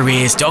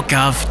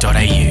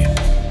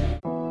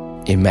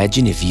adfcareers.gov.au.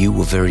 Imagine if you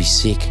were very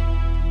sick,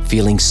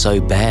 feeling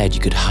so bad you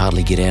could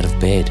hardly get out of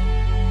bed.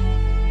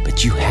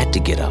 But you had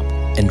to get up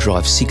and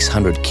drive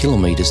 600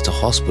 kilometres to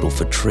hospital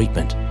for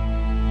treatment.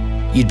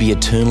 You'd be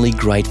eternally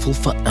grateful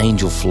for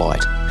Angel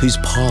Flight, whose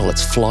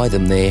pilots fly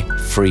them there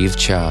free of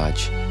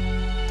charge.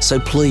 So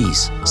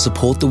please,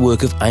 support the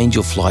work of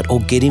Angel Flight or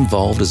get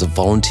involved as a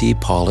volunteer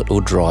pilot or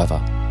driver.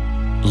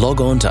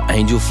 Log on to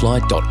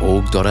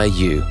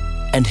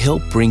angelflight.org.au and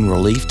help bring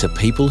relief to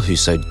people who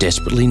so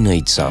desperately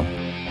need some.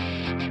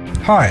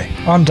 Hi,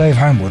 I'm Dave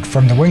Homewood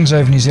from the Wings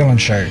Over New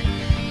Zealand show,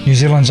 New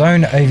Zealand's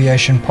own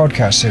aviation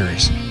podcast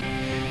series,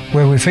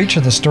 where we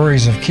feature the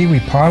stories of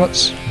Kiwi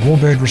pilots,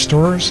 warbird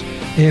restorers,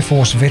 Air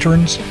Force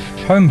veterans,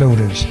 home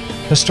builders,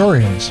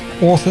 historians,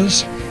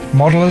 authors,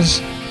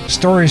 modellers,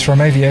 stories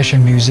from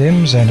aviation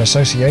museums and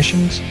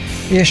associations,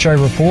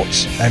 airshow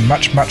reports, and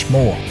much, much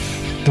more.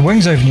 The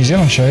Wings Over New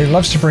Zealand show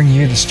loves to bring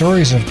you the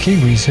stories of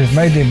Kiwis who've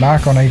made their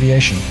mark on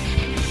aviation.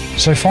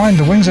 So find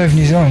the Wings Over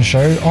New Zealand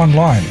show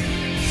online.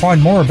 Find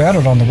more about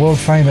it on the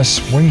world-famous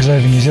Wings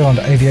Over New Zealand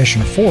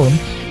Aviation Forum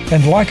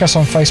and like us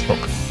on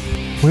Facebook.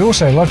 We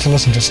also love to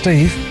listen to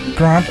Steve,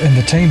 Grant and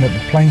the team at the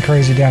Plane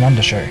Crazy Down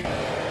Under show.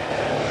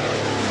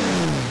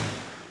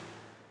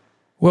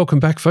 Welcome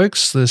back,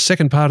 folks. The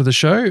second part of the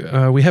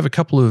show. We have a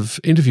couple of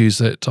interviews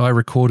that I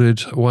recorded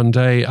one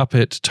day up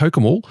at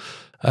Tocumwal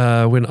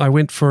when I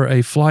went for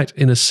a flight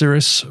in a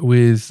Cirrus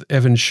with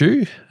Evan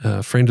Shue,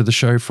 a friend of the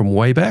show from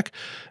way back.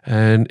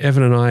 And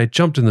Evan and I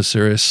jumped in the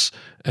Cirrus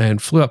and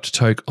flew up to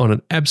Toke on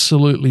an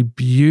absolutely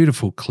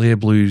beautiful clear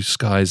blue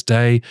skies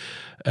day.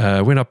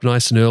 Went up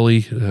nice and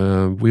early,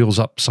 wheels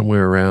up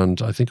somewhere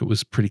around, I think it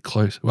was pretty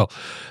close. Well,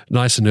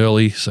 nice and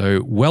early,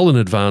 so well in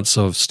advance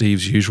of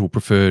Steve's usual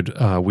preferred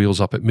wheels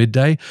up at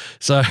midday.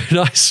 So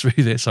nice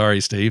through there.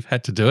 Sorry, Steve,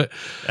 had to do it.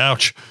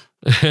 Ouch.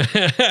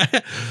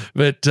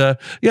 But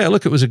yeah,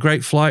 look, it was a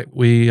great flight.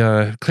 We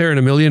clearing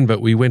a million,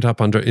 but we went up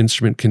under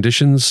instrument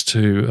conditions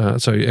to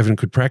so Evan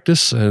could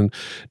practice and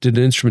did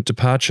an instrument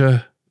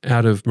departure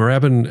out of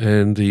Moorabbin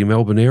and the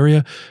Melbourne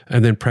area,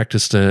 and then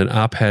practiced an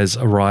ARPAS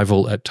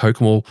arrival at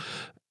Tocumwal.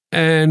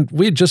 And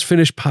we'd just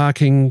finished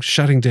parking,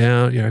 shutting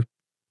down,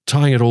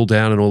 tying it all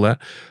down and all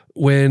that,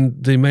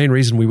 when the main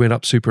reason we went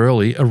up super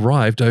early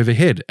arrived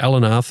overhead.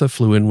 Alan Arthur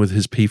flew in with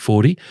his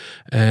P40,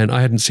 and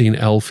I hadn't seen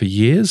Al for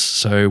years,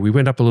 so we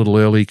went up a little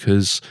early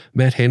because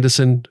Matt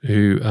Henderson,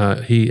 who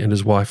he and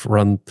his wife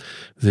run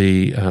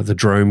the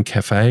Drome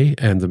Cafe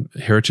and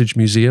the Heritage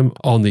Museum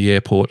on the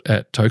airport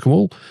at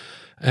Tocumwal.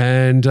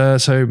 And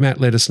so Matt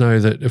let us know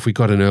that if we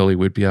got in early,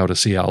 we'd be able to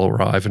see Al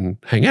arrive and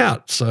hang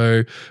out.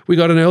 So we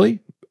got in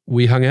early,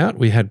 we hung out,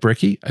 we had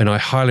brekkie, and I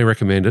highly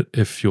recommend it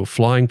if you're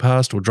flying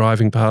past or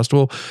driving past,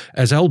 or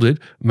as Al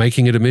did,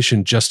 making it a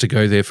mission just to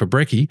go there for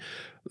brekkie,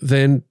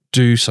 then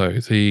do so.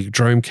 The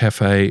Drome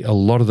Cafe, a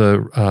lot of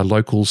the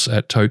locals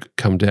at Toke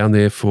come down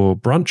there for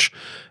brunch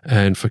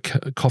and for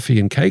coffee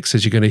and cakes,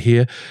 as you're going to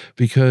hear,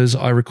 because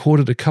I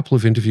recorded a couple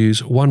of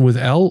interviews, one with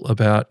Al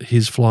about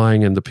his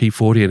flying and the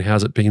P40 and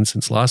how's it been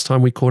since last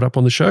time we caught up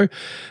on the show,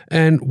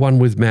 and one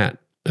with Matt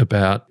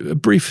about a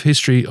brief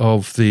history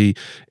of the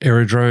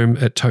aerodrome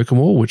at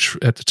Tocumwal, which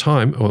at the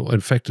time, or in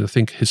fact, I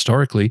think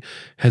historically,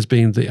 has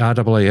been the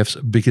RAAF's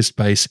biggest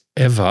base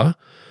ever.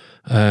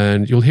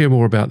 And you'll hear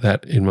more about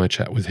that in my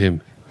chat with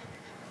him.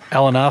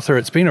 Alan Arthur,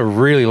 it's been a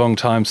really long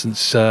time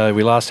since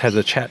we last had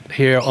the chat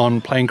here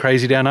on Plane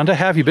Crazy Down Under.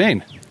 How have you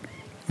been?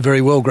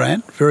 Very well,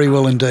 Grant. Very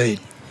well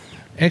indeed.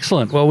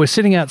 Excellent. Well, we're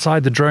sitting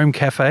outside the Drome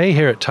Cafe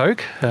here at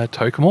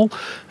Tocumwal,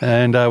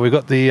 and we've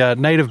got the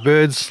native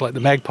birds like the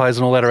magpies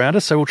and all that around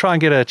us, so we'll try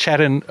and get a chat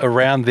in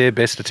around their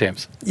best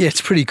attempts. Yeah, it's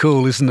pretty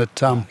cool, isn't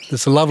it?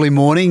 It's a lovely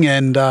morning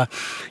and going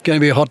to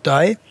be a hot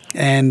day.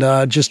 And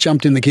just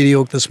jumped in the Kitty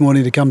Hawk this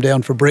morning to come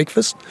down for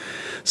breakfast.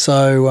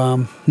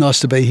 So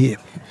nice to be here.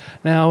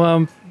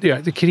 Now,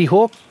 the Kitty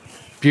Hawk,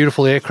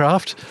 beautiful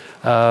aircraft.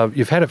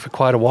 You've had it for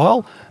quite a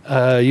while.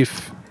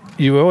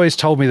 You always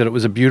told me that it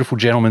was a beautiful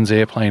gentleman's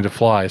airplane to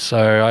fly.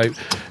 So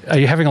are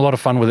you having a lot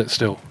of fun with it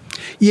still?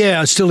 Yeah,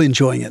 I'm still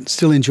enjoying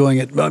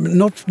it.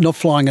 Not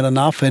flying it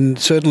enough, and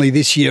certainly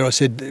this year I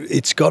said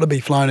it's got to be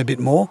flown a bit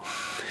more.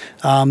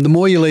 The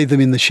more you leave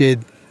them in the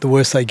shed, the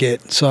worse they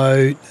get.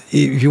 So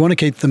if you want to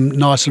keep them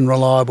nice and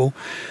reliable,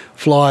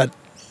 fly it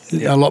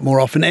a lot more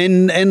often.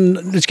 And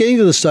it's getting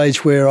to the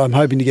stage where I'm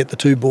hoping to get the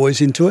two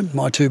boys into it,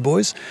 my two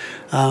boys.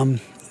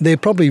 They're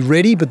probably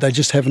ready, but they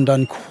just haven't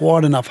done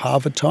quite enough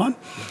Harvard time.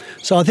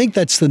 So I think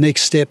that's the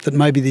next step, that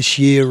maybe this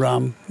year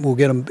we'll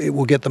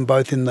get them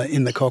both in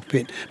the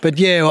cockpit. But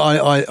yeah,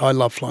 I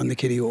love flying the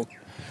Kitty Hawk.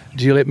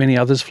 Do you let many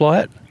others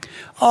fly it?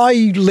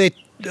 I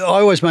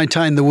always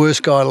maintain the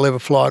worst guy to ever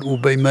fly it will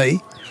be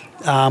me.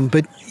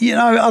 But,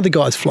 other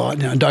guys fly it.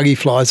 Dougie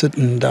flies it,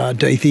 and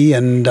Deethy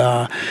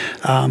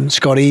and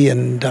Scotty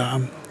and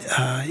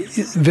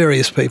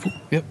various people.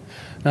 Yep.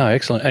 No,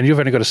 excellent. And you've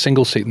only got a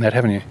single seat in that,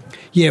 haven't you?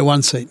 Yeah,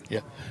 one seat. Yeah.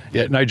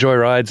 Yeah, no joy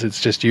rides,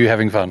 it's just you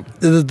having fun.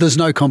 There's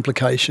no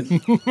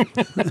complication.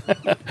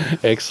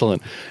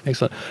 Excellent.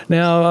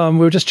 Now, we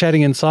were just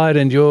chatting inside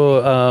and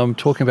you're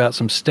talking about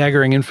some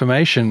staggering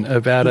information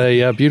about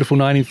a beautiful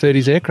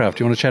 1930s aircraft.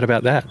 Do you want to chat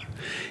about that?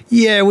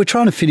 Yeah, we're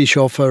trying to finish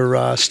off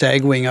a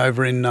stag wing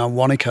over in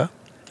Wanaka.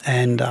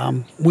 And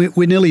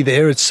we're nearly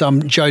there. It's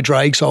Joe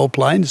Drake's old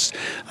plane, it's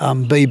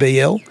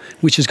BBL,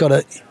 which has got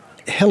a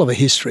hell of a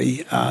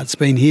history. It's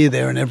been here,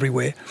 there and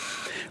everywhere.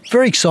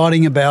 Very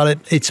exciting about it.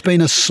 It's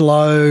been a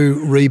slow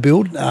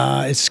rebuild.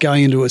 It's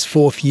going into its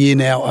fourth year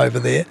now over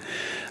there.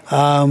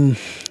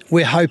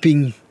 We're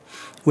hoping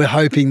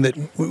that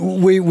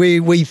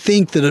we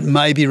think that it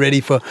may be ready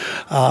for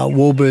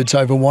warbirds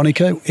over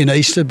Wanaka in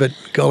Easter, but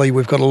golly,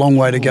 we've got a long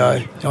way to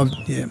go.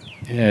 Yeah,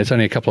 it's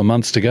only a couple of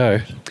months to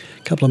go.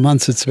 A couple of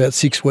months, it's about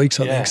 6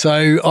 weeks, I think.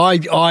 So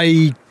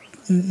I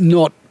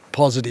not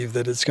positive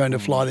that it's going to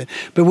fly there,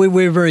 but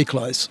we're very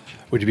close.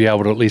 Would you be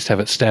able to at least have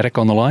it static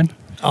on the line?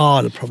 Oh,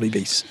 it'll probably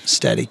be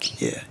static,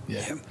 yeah.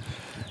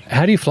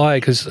 How do you fly?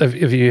 Because have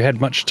you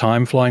had much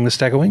time flying the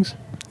Stagger Wings?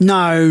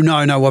 No.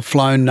 I've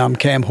flown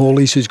Cam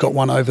Hawley's, who's got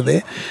one over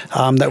there.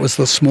 That was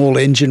the small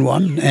engine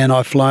one, and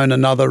I've flown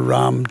another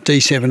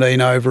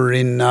D-17 over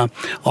in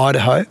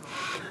Idaho.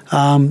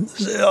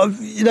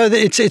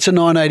 It's a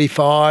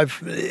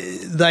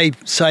 985. They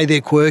say they're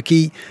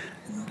quirky.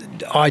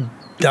 I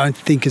don't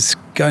think it's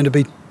going to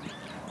be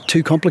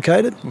too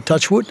complicated,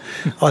 touch wood.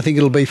 I think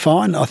it'll be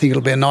fine. I think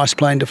it'll be a nice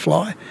plane to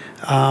fly.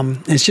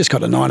 It's just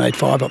got a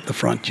 985 up the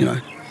front,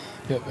 Yep.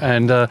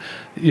 And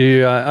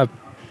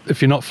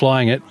if you're not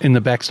flying it, in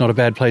the back's not a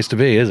bad place to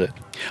be, is it?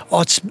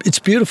 Oh, it's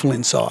beautiful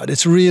inside.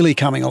 It's really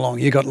coming along.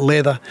 You've got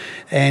leather,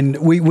 and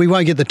we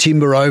won't get the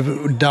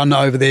timber done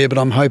over there, but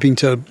I'm hoping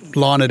to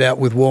line it out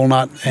with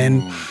walnut,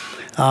 and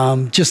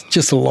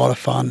just a lot of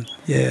fun,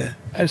 yeah.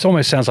 It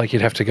almost sounds like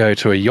you'd have to go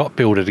to a yacht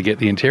builder to get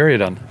the interior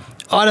done.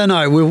 I don't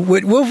know.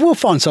 We'll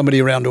find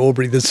somebody around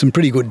Albury. There's some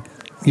pretty good,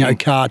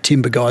 car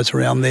timber guys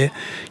around there.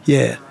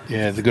 Yeah.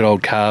 Yeah, the good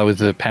old car with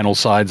the panel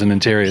sides and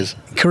interiors.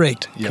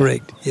 Correct.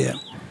 Yeah.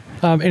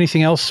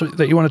 Anything else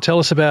that you want to tell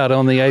us about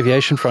on the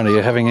aviation front? Are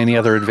you having any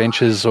other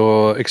adventures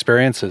or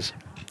experiences?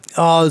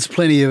 Oh, there's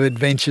plenty of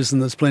adventures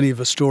and there's plenty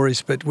of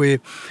stories, but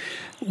we've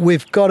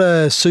got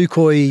a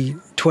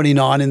Sukhoi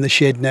 29 in the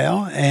shed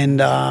now,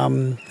 and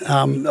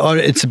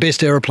it's the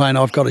best aeroplane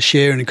I've got a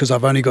share in because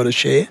I've only got a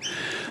share.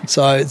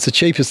 So it's the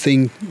cheapest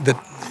thing that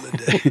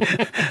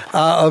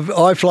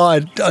I fly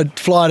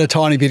it a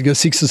tiny bit, got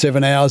 6 or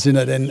 7 hours in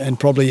it, and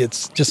probably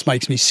it just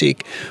makes me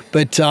sick.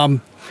 But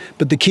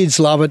the kids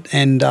love it,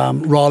 and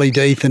Riley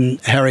Deeth and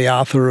Harry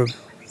Arthur are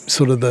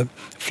sort of the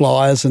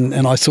flyers, and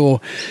I saw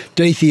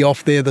Deethy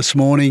off there this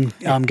morning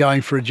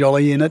going for a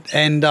jolly in it,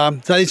 and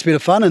so it's a bit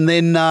of fun. And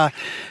then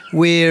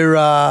we're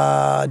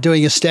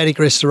doing a static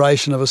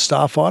restoration of a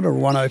Starfighter, a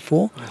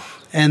 104,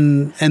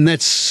 and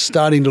that's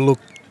starting to look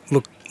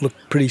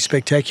pretty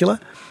spectacular.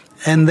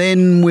 And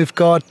then we've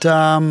got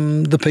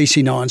the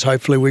PC9s.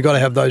 Hopefully, we've got to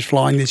have those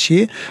flying this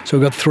year. So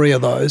we've got 3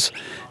 of those,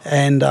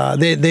 and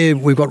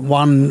we've got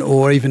 1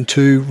 or even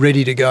 2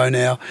 ready to go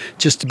now.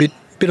 Just a bit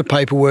of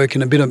paperwork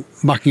and a bit of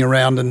mucking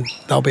around, and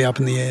they'll be up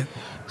in the air.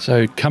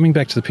 So coming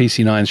back to the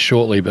PC9s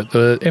shortly, but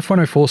the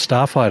F-104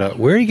 Starfighter,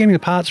 where are you getting the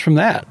parts from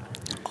that?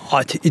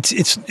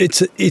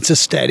 It's a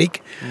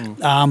static.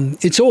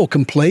 It's all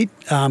complete.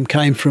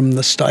 Came from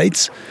the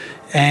States,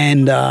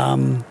 and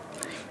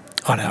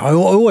I don't know, I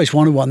always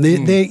wanted one.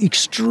 They're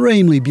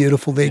extremely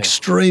beautiful. They're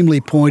extremely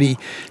pointy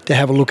to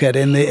have a look at,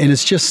 and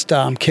it's just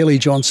Kelly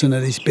Johnson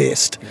at his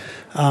best.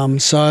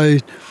 So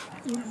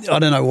I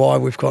don't know why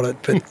we've got it,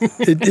 but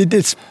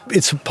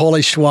it's a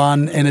polished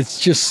one, and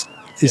it's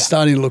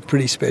starting to look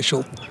pretty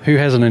special. Who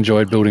hasn't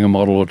enjoyed building a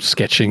model or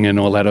sketching and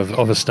all that of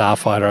a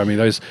Starfighter? I mean,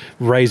 those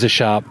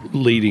razor-sharp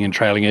leading and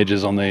trailing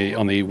edges on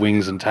the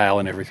wings and tail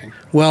and everything.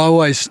 Well, I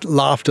always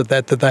laughed at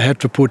that they had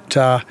to put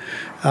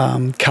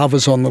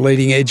covers on the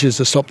leading edges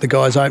to stop the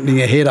guys opening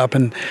their head up.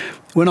 And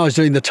when I was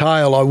doing the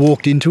tail, I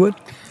walked into it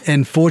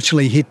and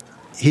fortunately hit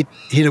hit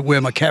it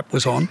where my cap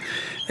was on,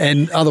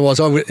 and otherwise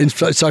I would.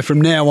 So from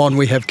now on,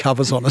 we have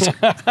covers on it.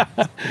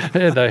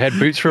 Yeah, they had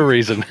boots for a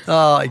reason.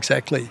 Oh,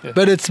 exactly. Yeah.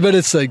 But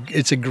it's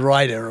a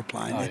great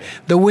aeroplane. Oh, yeah.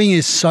 The wing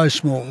is so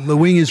small. The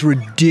wing is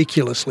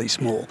ridiculously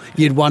small.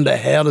 You'd wonder,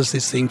 how does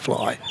this thing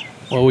fly?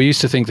 Well, we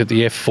used to think that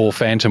the F4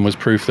 Phantom was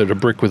proof that a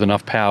brick with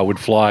enough power would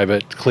fly,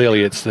 but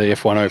clearly it's the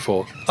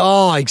F104.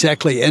 Oh,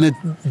 exactly. And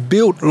it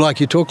built,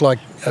 like you talk like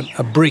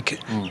a brick,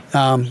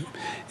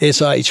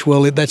 SH,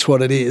 well, that's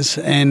what it is.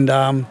 And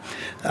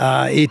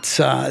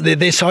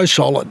they're so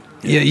solid.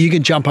 Yeah, you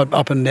can jump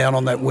up and down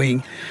on that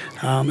wing.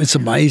 It's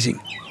amazing.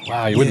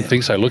 Wow, you wouldn't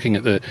think so, looking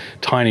at the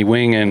tiny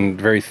wing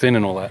and very thin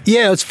and all that.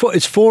 Yeah,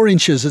 it's 4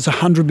 inches. It's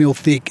 100 mil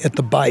thick at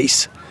the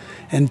base,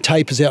 and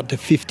tapers out to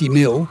 50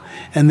 mil.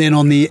 And then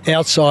on the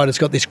outside, it's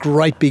got this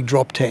great big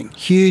drop tank,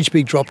 huge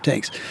big drop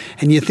tanks.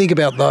 And you think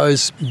about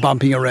those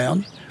bumping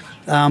around,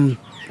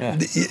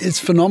 it's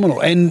phenomenal.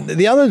 And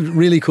the other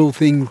really cool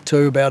thing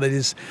too about it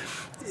is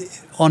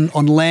on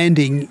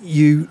landing,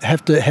 you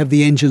have to have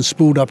the engine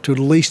spooled up to at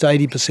least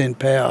 80%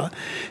 power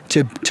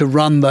to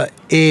run the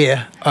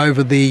air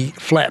over the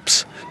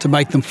flaps to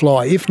make them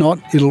fly. If not,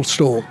 it'll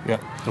stall. Yeah,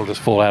 it'll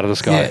just fall out of the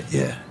sky.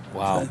 Yeah.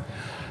 Wow.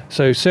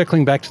 So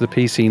circling back to the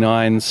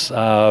PC9s,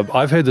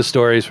 I've heard the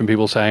stories from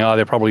people saying,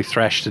 they're probably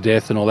thrashed to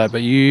death and all that,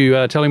 but you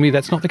are telling me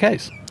that's not the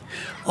case.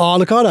 Oh,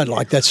 look, I don't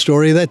like that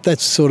story.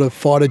 That's sort of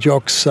fighter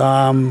jocks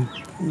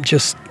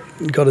just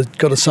got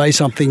to say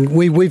something.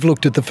 We've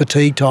looked at the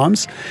fatigue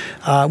times.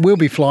 We'll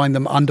be flying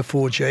them under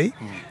 4G,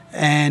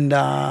 and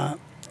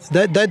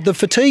the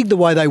fatigue, the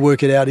way they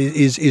work it out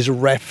is a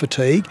RAF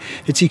fatigue.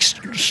 It's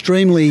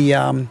extremely,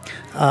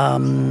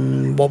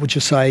 what would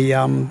you say,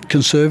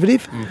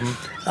 conservative.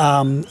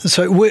 Mm-hmm.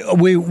 So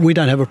we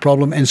don't have a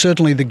problem, and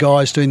certainly the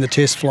guys doing the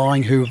test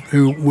flying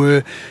who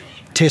were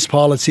test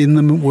pilots in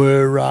them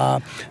were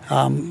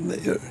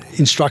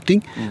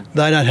instructing.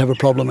 They don't have a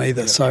problem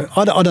either. So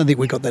I don't think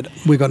we got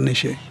an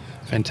issue.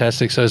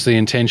 Fantastic. So is the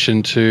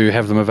intention to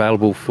have them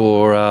available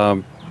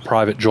for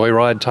private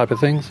joyride type of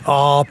things?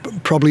 Oh,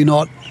 probably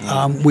not.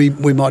 We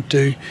might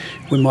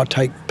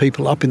take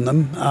people up in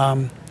them.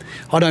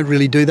 I don't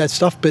really do that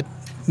stuff, but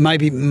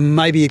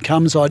maybe it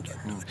comes. I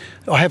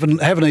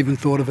haven't even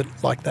thought of it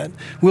like that.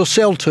 We'll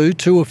sell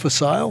two are for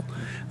sale,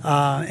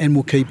 and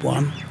we'll keep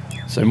one.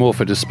 So more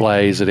for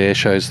displays at air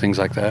shows, things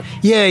like that.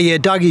 Yeah.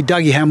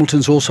 Dougie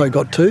Hamilton's also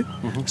got 2.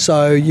 Mm-hmm.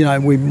 So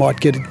we might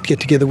get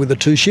together with a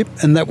 2-ship,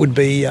 and that would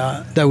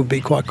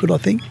be quite good, I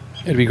think.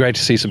 It'd be great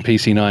to see some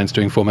PC9s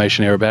doing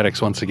formation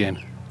aerobatics once again.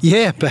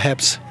 Yeah,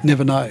 perhaps.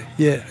 Never know.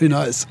 Yeah, who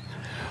knows?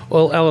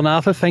 Well, Alan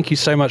Arthur, thank you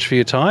so much for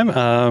your time.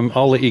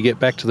 I'll let you get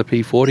back to the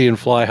P40 and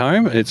fly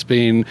home. It's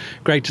been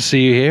great to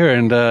see you here.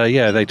 And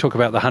they talk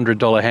about the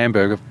 $100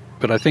 hamburger,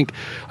 but I think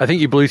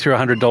you blew through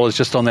 $100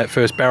 just on that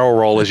first barrel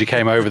roll as you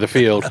came over the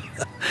field.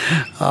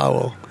 Oh,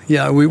 well.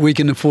 Yeah, we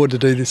can afford to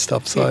do this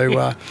stuff.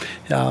 So,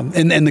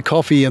 and the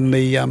coffee and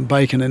the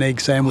bacon and egg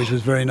sandwich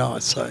was very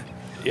nice. So.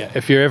 Yeah,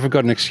 if you ever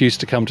got an excuse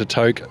to come to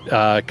Toke,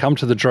 come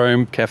to the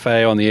Drome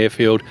Cafe on the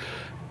airfield.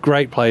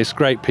 Great place,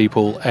 great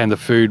people, and the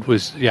food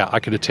was, I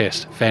could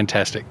attest,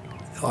 fantastic.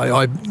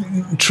 I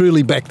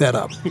truly back that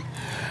up.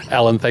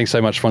 Alan, thanks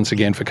so much once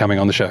again for coming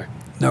on the show.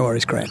 No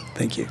worries, Grant.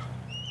 Thank you.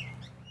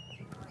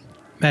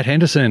 Matt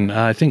Henderson,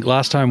 I think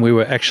last time we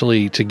were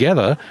actually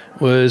together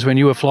was when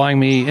you were flying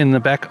me in the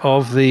back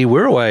of the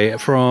Wirraway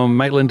from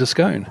Maitland to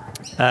Scone.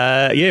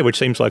 Which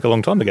seems like a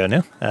long time ago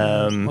now.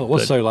 It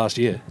was last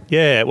year.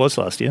 Yeah, it was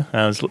last year.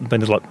 There's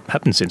been a lot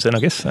happened since then, I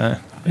guess.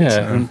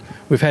 And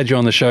we've had you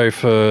on the show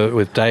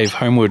with Dave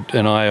Homewood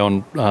and I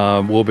on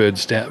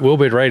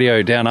Warbird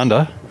Radio Down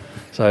Under.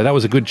 So that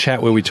was a good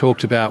chat where we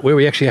talked about where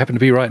we actually happen to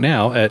be right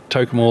now at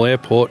Tocumwal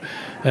Airport,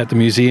 at the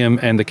museum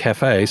and the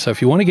cafe. So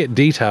if you want to get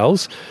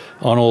details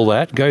on all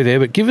that, go there.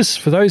 But give us,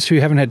 for those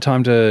who haven't had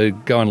time to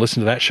go and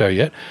listen to that show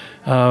yet,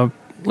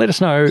 let us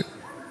know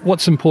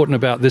what's important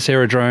about this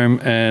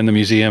aerodrome and the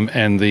museum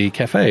and the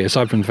cafe,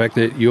 aside from the fact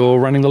that you're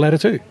running the latter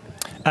too.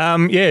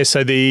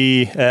 So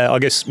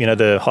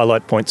the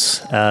highlight points,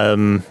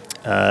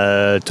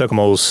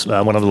 Tocumwal's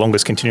one of the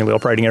longest continually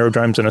operating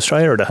aerodromes in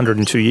Australia at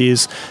 102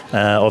 years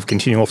of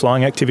continual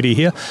flying activity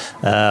here.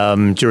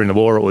 During the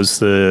war, it was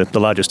the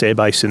largest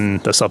airbase in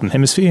the Southern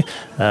Hemisphere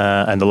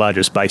and the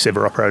largest base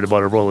ever operated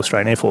by the Royal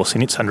Australian Air Force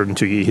in its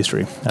 102-year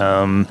history.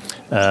 So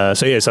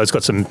it's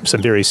got some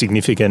very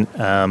significant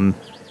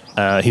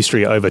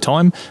history over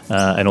time,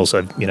 and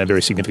also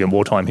very significant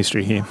wartime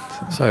history here.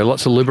 So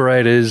lots of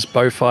Liberators,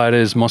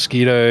 Beaufighters,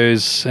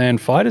 Mosquitoes, and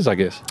fighters, I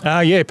guess.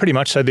 Pretty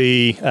much. So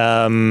the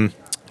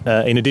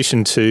in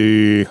addition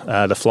to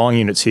the flying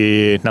units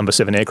here, Number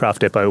 7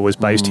 Aircraft Depot was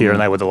based here,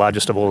 and they were the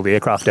largest of all of the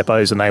aircraft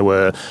depots, and they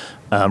were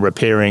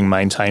repairing,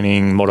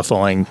 maintaining,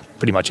 modifying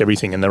pretty much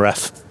everything in the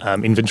RAF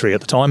inventory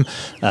at the time.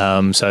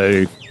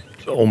 So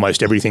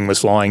almost everything was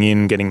flying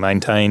in, getting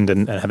maintained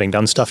and having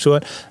done stuff to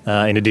it.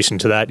 In addition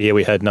to that,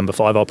 we had Number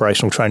 5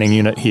 Operational Training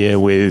Unit here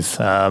with,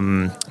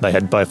 they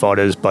had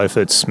Beaufighters,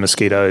 Beauforts,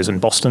 Mosquitoes and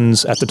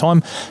Bostons at the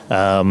time,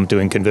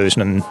 doing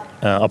conversion and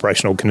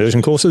operational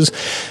conversion courses.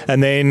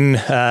 And then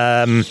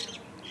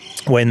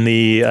when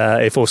the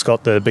Air Force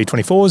got the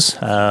B-24s,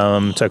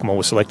 Tocumwal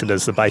was selected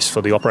as the base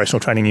for the operational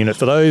training unit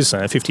for those.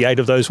 58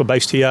 of those were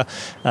based here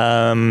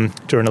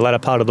during the latter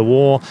part of the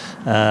war.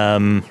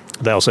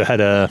 They also had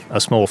a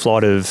small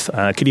flight of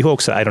Kitty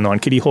Hawks, 8 or 9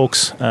 Kitty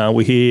Hawks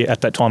were here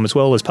at that time as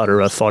well as part of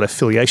a fighter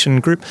affiliation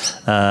group,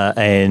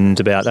 and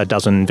about a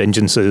dozen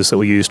Vengeances that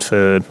were used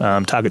for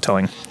target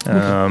towing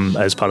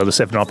as part of the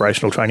 7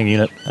 operational training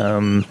unit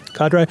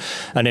cadre.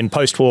 And then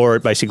post-war,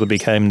 it basically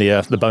became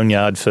the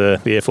boneyard for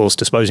the Air Force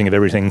disposing of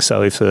everything.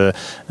 So for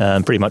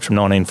pretty much from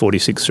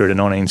 1946 through to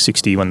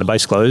 1960 when the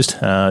base closed,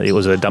 it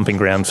was a dumping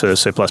ground for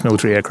surplus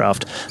military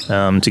aircraft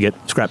to get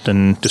scrapped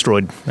and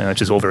destroyed,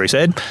 which is all very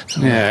sad.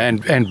 Yeah,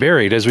 and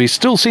buried, as we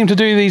still seem to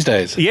do these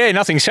days. Yeah,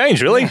 nothing's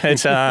changed really.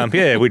 It's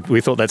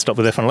we thought that stopped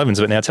with F-111s,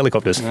 but now it's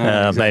helicopters.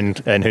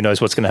 Exactly. And who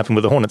knows what's going to happen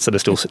with the Hornets that are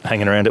still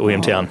hanging around at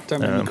Williamtown. Don't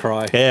make me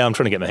cry. Yeah, I'm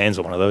trying to get my hands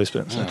on one of those.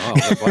 But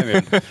don't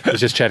blame you. I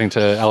was just chatting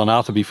to Alan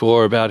Arthur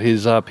before about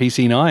his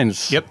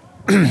PC-9s. Yep.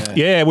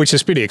 Yeah, which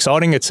is pretty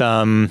exciting. It's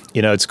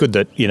it's good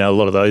that a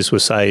lot of those were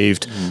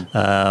saved,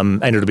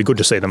 and it'll be good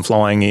to see them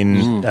flying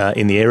in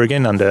the air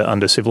again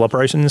under civil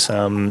operations.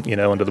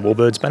 Under the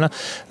Warbirds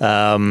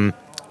banner.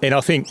 And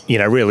I think,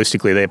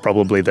 realistically, they're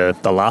probably the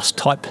last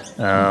type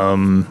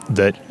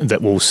that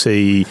will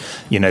see,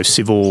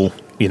 civil,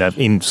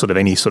 in sort of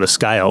any sort of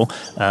scale.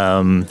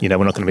 We're not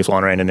going to be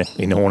flying around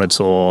in Hornets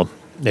or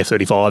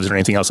F-35s or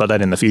anything else like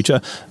that in the future.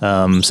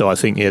 So I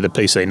think, the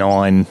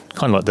PC-9,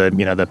 kind of like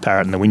the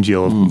Parrot and the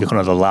Windshield, kind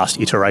of the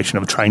last iteration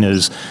of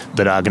trainers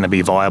that are going to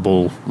be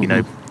viable,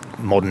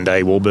 modern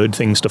day Warbird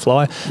things to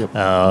fly,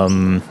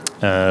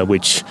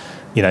 which...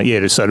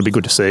 so it'd be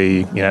good to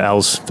see,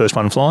 Al's first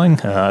one flying,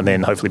 and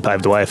then hopefully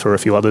pave the way for a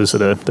few others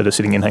that are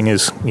sitting in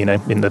hangars,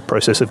 in the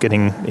process of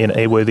getting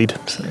airworthied.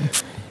 So.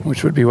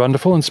 Which would be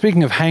wonderful. And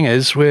speaking of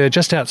hangars, we're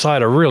just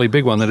outside a really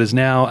big one that is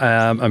now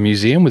a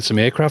museum with some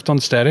aircraft on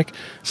static,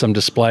 some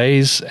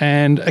displays,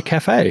 and a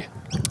cafe.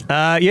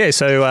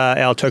 So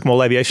our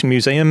Tocumwal Aviation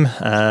Museum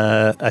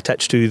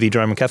attached to the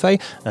Drone and Cafe.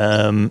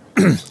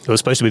 It was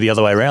supposed to be the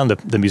other way around.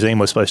 The museum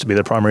was supposed to be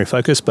the primary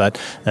focus, but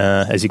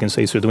as you can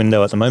see through the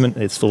window at the moment,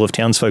 it's full of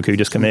townsfolk who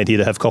just come out here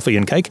to have coffee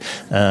and cake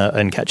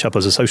and catch up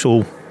as a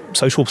social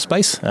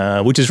space,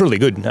 which is really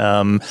good.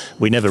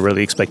 We never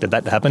really expected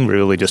that to happen. We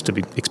really just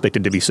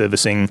expected to be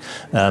servicing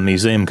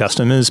museum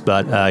customers,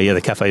 but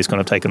the cafe is kind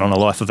of taken on a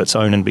life of its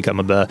own and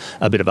become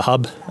a bit of a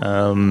hub,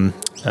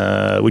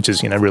 which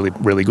is really,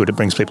 really good. It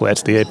brings people out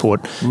to the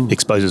airport,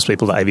 exposes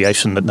people to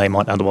aviation that they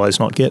might otherwise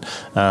not get,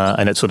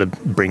 and it sort of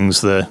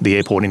brings the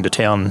airport into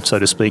town, so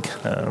to speak,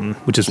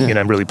 which is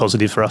really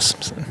positive for us.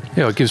 So.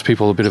 Yeah, it gives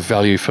people a bit of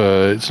value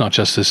for, it's not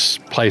just this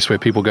place where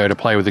people go to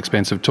play with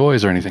expensive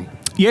toys or anything.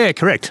 Yeah,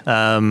 correct.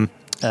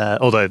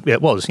 Although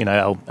it was,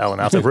 Al and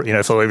Arthur,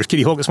 flew over to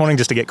Kitty Hawk this morning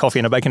just to get coffee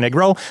and a bacon egg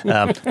roll.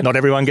 Not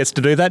everyone gets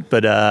to do that,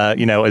 but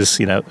it was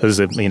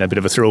a bit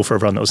of a thrill for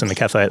everyone that was in the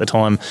cafe at the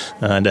time,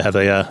 to have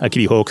a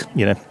Kitty Hawk,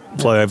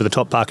 fly over the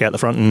top, park out the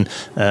front,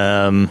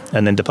 and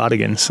then depart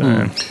again. So.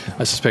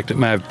 I suspect it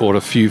may have brought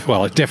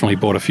it definitely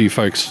brought a few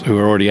folks who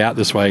are already out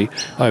this way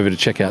over to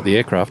check out the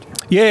aircraft.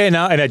 Yeah,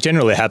 no, and it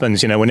generally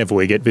happens, whenever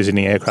we get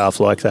visiting aircraft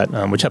like that,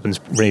 which happens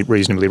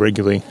reasonably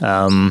regularly.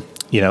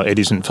 It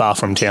isn't far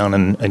from town,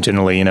 and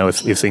generally,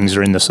 if things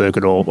are in the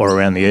circuit or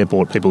around the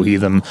airport, people hear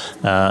them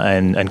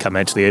and come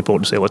out to the airport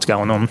and see what's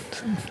going on.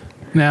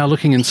 Now,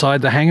 looking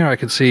inside the hangar, I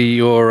could see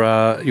your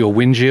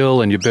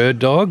Windshield and your bird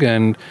dog,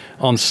 and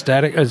on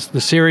static.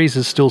 The series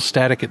is still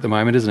static at the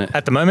moment, isn't it?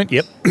 At the moment,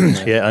 yep.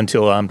 Yeah,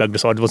 until Doug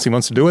decides what he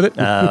wants to do with it.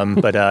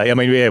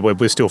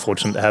 We're still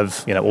fortunate to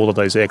have all of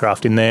those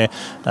aircraft in there.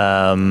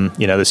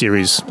 The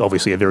series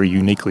obviously a very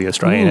uniquely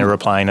Australian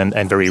aeroplane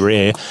and very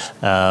rare.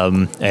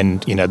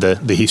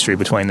 The history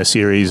between the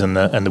series and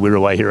the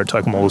Wirraway here at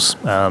Tocumwal's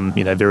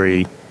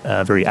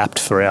very apt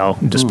for our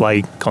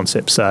display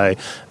concept. So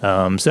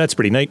that's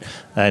pretty neat.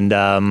 And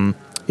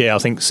I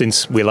think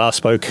since we last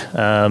spoke,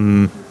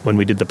 when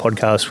we did the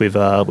podcast, we've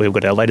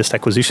got our latest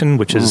acquisition,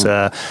 which is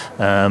the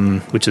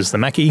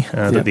Mackie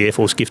that the Air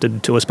Force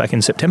gifted to us back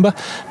in September,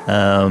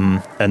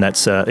 and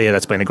that's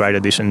been a great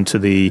addition to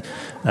the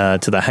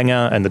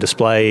hangar and the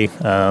display,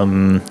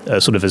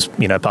 sort of as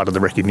part of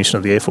the recognition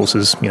of the Air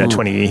Force's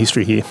 20-year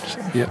history here.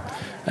 Yep.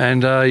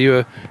 And you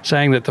were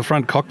saying that the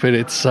front cockpit,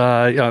 it's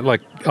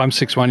like I'm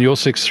 6'1", you're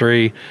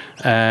 6'3",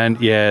 and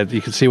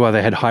you can see why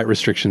they had height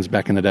restrictions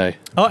back in the day.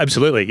 Oh,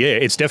 absolutely, yeah.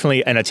 It's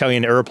definitely an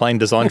Italian aeroplane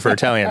designed for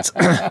Italians.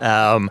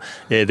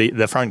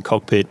 The front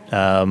cockpit,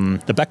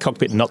 the back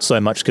cockpit not so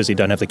much because you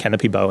don't have the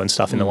canopy bow and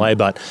stuff in the way,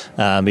 but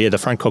the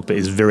front cockpit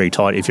is very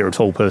tight if you're a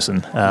tall person,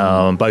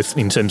 both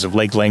in terms of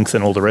leg length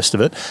and all the rest of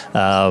it.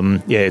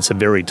 It's a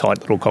very tight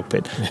little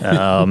cockpit.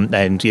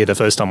 The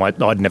first time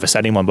I'd never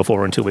sat in one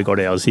before until we got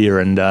ours here,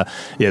 and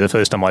the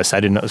first time I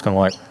sat in it was kind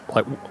of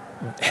like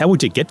how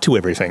would you get to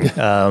everything?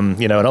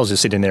 And I was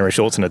just sitting there in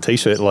shorts and a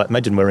T-shirt. Like,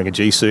 imagine wearing a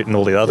G-suit and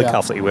all the other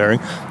stuff that you're wearing.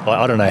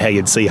 I don't know how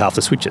you'd see half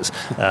the switches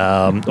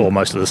or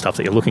most of the stuff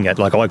that you're looking at.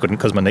 Like, I couldn't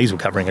because my knees were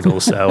covering it all.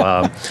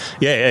 So,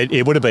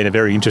 it would have been a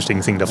very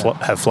interesting thing to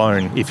have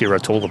flown if you're a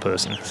taller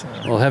person. So.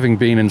 Well, having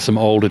been in some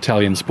old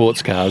Italian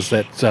sports cars,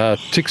 that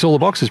ticks all the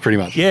boxes pretty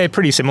much. Yeah,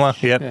 pretty similar.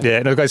 Yeah.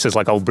 And of course, there's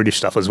like old British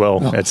stuff as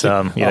well. It's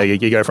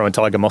you go from a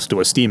Tiger Moss to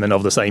a Stearman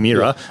of the same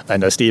era,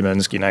 and a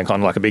Stearman's kind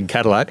of like a big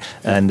Cadillac,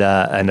 and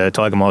a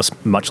Tiger Moss,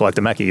 much like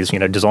the Mackie, is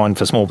designed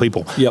for small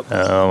people. Yep.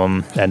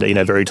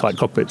 And very tight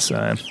cockpits.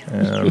 But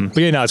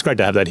it's great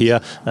to have that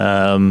here.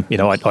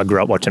 I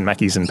grew up watching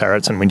Mackies and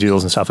Parrots and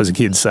Windjills and stuff as a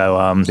kid, so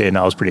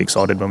I was pretty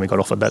excited when we got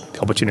offered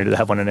that opportunity to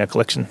have one in our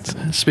collection.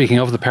 So. Speaking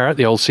of the Parrot,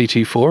 the old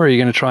CT4, are you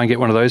going to try and get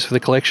one of those for the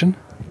collection?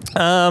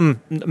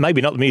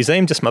 Maybe not the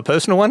museum, just my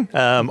personal one.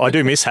 I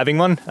do miss having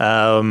one.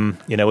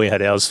 We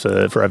had ours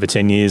for over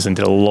 10 years and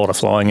did a lot of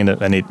flying in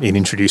it, and it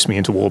introduced me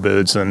into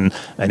warbirds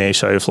and air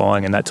show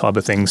flying and that type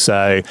of thing.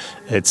 So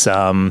it's,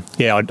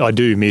 I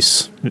do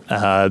miss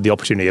the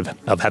opportunity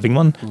of having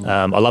one.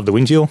 I love the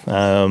Windjill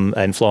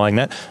and flying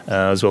that,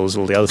 as well as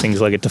all the other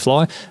things I get to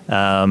fly.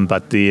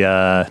 But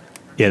the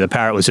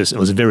Parrot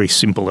was a very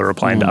simple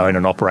aeroplane to own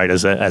and operate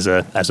as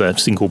a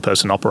single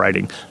person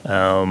operating,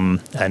 so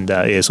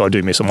I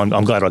do miss them.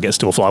 I'm glad I get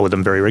to fly with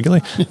them very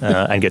regularly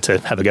and get to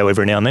have a go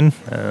every now and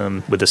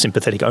then with a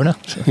sympathetic owner.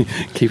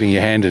 Keeping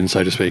your hand in,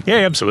 so to speak. Yeah,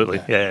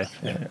 absolutely. Yeah.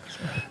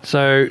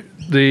 So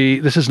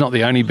this is not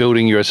the only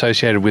building you're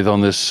associated with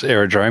on this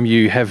aerodrome.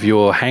 You have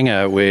your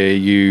hangar where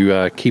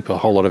you keep a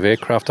whole lot of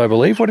aircraft, I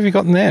believe. What have you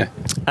got in there?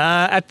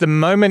 At the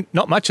moment,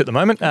 not much at the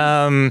moment.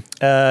 So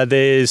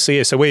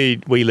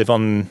we live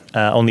on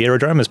the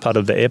aerodrome as part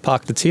of the air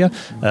park that's here.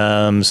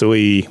 So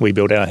we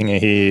built our hangar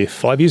here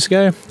 5 years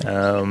ago.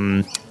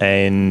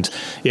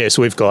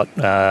 So we've got,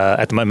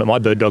 at the moment, my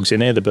bird dog's in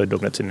there. The bird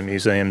dog that's in the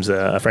museum's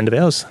a friend of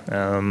ours.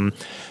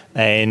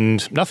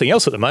 And nothing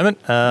else at the moment.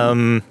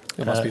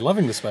 You must be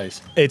loving the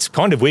space. It's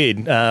kind of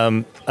weird.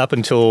 Up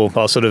until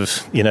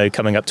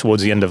coming up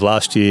towards the end of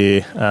last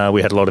year,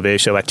 we had a lot of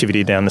airshow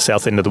activity down the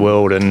south end of the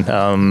world, and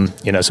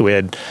so we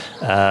had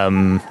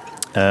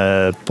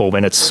Paul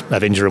Bennett's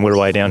Avenger and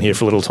Wirraway down here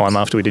for a little time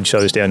after we did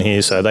shows down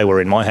here. So they were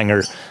in my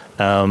hangar.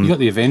 You got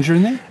the Avenger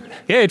in there?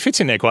 Yeah, it fits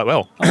in there quite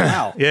well. Oh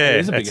wow! Yeah,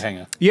 it is a big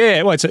hangar.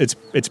 Yeah, well, it's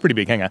a pretty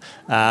big hangar.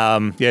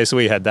 So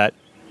we had that.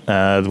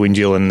 The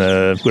Windjill and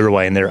the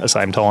Wirraway in there at the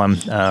same time,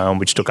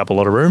 which took up a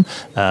lot of room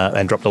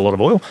and dropped a lot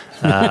of oil.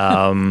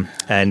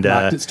 And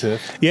marked its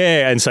turf.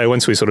 Yeah, and so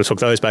once we sort of took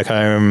those back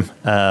home,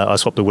 I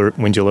swapped the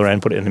Windjill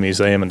around, put it in the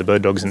museum, and the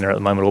bird dog's in there at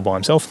the moment all by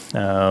himself.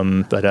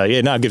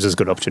 It gives us a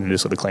good opportunity to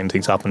sort of clean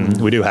things up,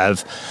 and we do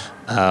have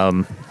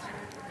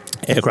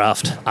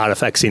aircraft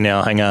artefacts in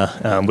our hangar,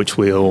 which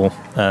will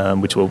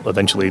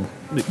eventually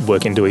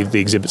work into the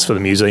exhibits for the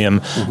museum.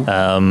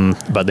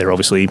 But they're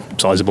obviously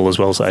sizable as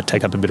well, so they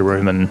take up a bit of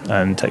room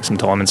and take some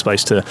time and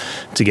space to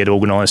get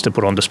organised to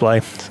put on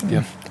display.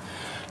 Yeah.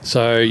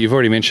 So you've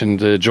already mentioned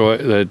the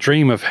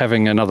dream of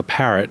having another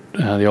Parrot,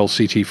 the old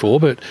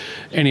CT4, but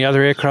any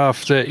other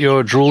aircraft that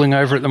you're drooling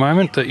over at the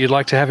moment that you'd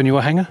like to have in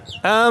your hangar?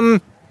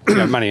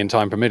 Money and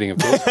time permitting, of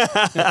course.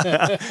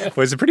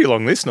 Well, it's a pretty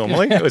long list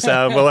normally. It was,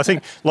 I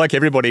think, like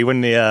everybody, when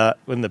the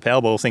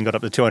Powerball thing got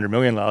up to 200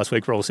 million last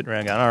week, we're all sitting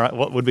around going, all right,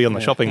 what would be on the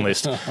shopping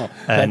list?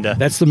 And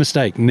that's the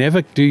mistake.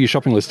 Never do your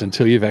shopping list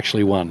until you've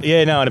actually won.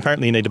 Yeah, no, and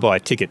apparently you need to buy a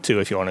ticket too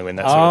if you want to win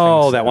that sort of thing.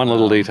 Oh, that one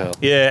little detail.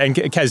 Yeah, and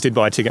Kaz did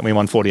buy a ticket and we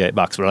won $48,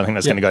 but I think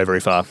that's going to go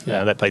very far.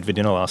 Yeah. That paid for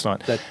dinner last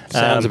night. That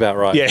sounds about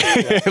right.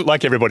 Yeah,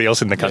 like everybody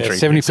else in the country.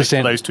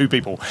 70%. Those two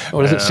people.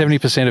 What is it,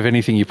 70% of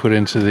anything you put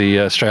into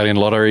the Australian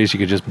lotteries you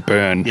could just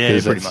burn?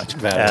 Yeah, pretty much.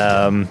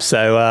 There's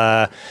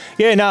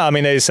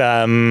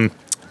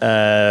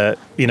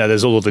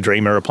all of the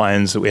dream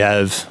aeroplanes that we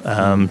have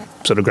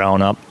sort of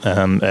growing up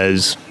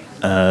as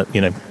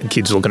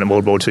kids looking at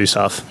World War II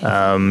stuff.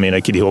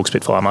 Kitty Hawk,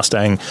 Spitfire,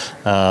 Mustang.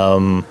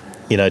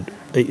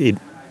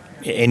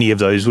 Any of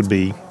those would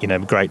be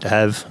great to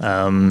have.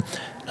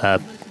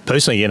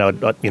 Personally,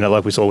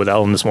 like we saw with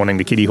Alan this morning,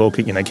 the Kitty Hawk,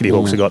 Kitty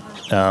Hawks have got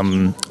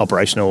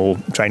operational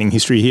training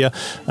history here,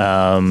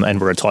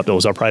 and we're a Type that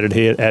was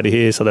operated out of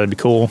here, so that'd be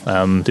cool.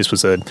 This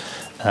was a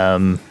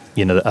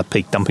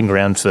peak dumping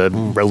ground for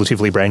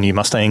relatively brand new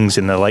Mustangs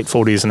in the late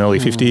 40s and early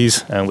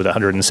 50s, with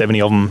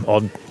 170 of them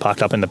odd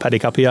parked up in the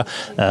paddock up here.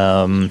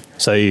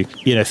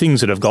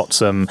 Things that have got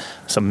some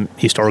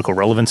historical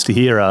relevance to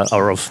here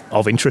are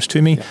of interest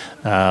to me.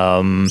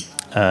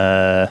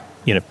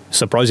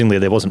 Surprisingly,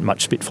 there wasn't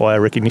much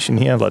Spitfire recognition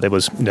here. Like there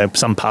was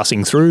some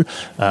passing through.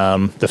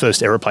 The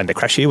first aeroplane to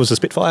crash here was a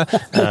Spitfire,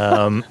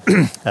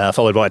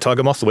 followed by a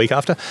Tiger Moth the week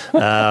after.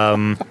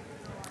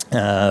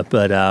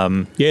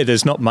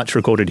 There's not much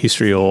recorded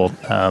history or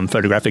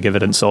photographic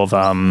evidence of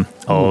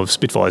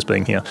Spitfires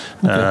being here,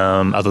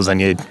 other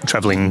than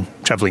travelling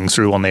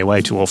through on their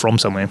way to or from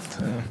somewhere.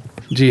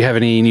 Do you have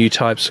any new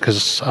types?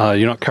 Because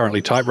you're not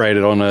currently type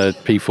rated on a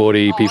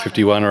P40,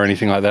 P51 or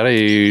anything like that. Are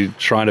you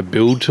trying to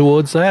build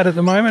towards that at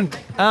the moment?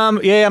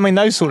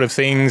 Those sort of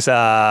things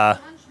are...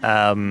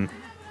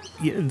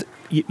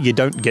 you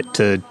don't get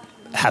to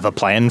have a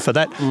plan for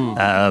that.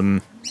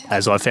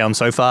 As I've found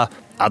so far,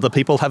 other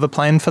people have a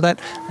plan for that.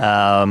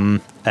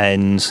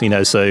 And,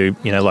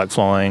 like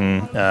flying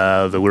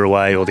the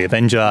Wirraway or the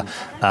Avenger,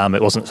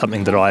 it wasn't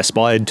something that I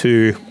aspired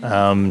to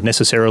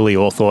necessarily,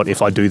 or thought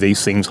if I do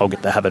these things, I'll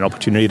get to have an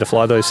opportunity to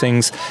fly those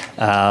things.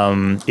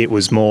 It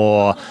was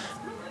more,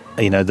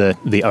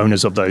 the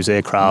owners of those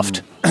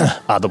aircraft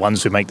are the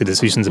ones who make the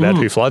decisions about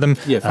who fly them.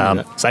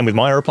 Same with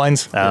my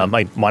aeroplanes.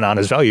 Mine aren't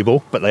as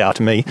valuable, but they are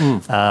to me.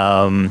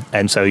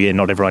 And so,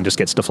 not everyone just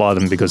gets to fly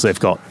them because they've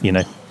got,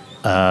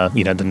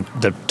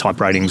 the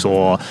type ratings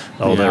or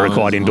the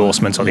required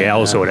endorsements or the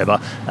hours or whatever.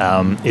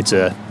 It's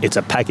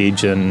a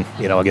package, and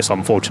I guess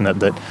I'm fortunate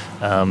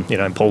that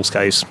in Paul's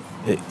case,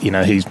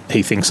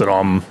 he thinks that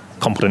I'm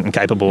competent and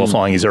capable of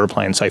flying his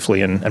aeroplane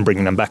safely and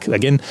bringing them back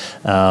again.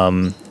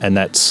 And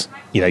that's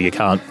you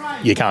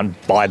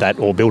can't buy that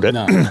or build it.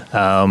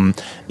 No.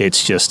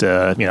 It's just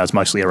it's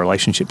mostly a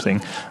relationship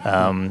thing.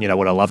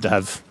 Would I love to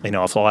have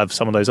I fly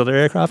some of those other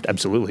aircraft?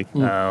 Absolutely.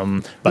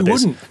 But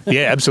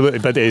absolutely.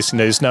 But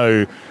there's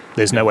no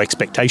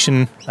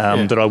expectation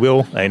that I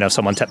will. If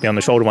someone tapped me on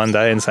the shoulder one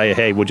day and say,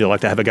 "Hey, would you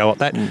like to have a go at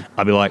that?"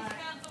 I'd be like,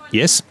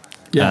 "Yes."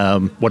 Yeah.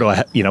 What do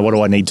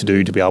I need to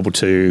do to be able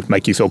to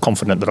make you feel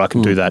confident that I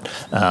can do that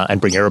and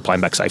bring your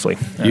aeroplane back safely?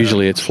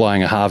 Usually it's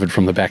flying a Harvard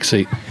from the back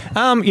seat.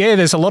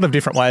 There's a lot of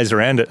different ways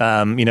around it.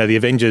 The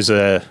Avenger's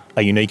a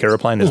unique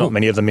aeroplane. There's not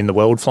many of them in the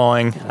world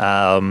flying.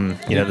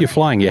 You're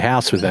flying your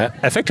house with that.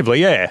 Effectively,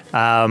 yeah.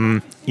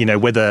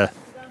 Whether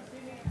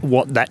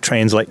what that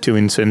translates to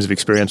in terms of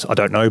experience, I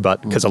don't know,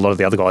 but because a lot of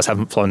the other guys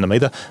haven't flown them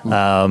either.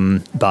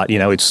 But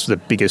it's the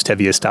biggest,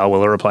 heaviest Star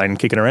Wars aeroplane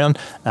kicking around,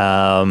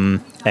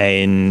 and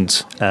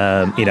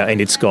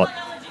it's got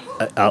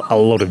a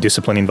lot of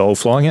discipline involved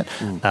flying it.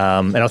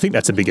 And I think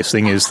that's the biggest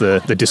thing is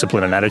the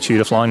discipline and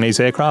attitude of flying these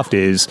aircraft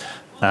is.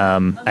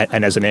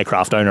 And as an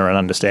aircraft owner and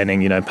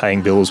understanding,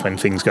 paying bills when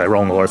things go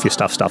wrong or if you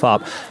stuff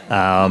up.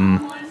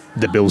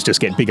 The bills just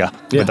get bigger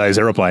with those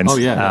aeroplanes.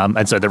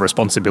 And so the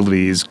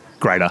responsibility is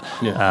greater.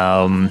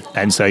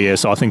 And so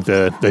I think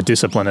the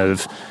discipline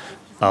of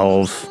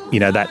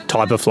that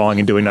type of flying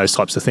and doing those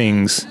types of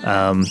things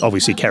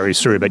obviously carries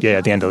through. But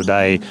at the end of the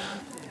day,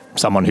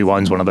 someone who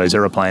owns one of those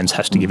aeroplanes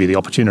has to give you the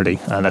opportunity,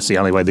 and that's the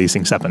only way these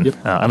things happen.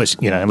 Unless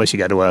you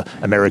go to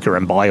America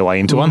and buy your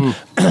way into one.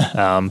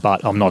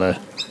 But I'm not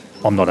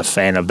a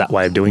fan of that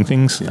way of doing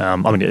things.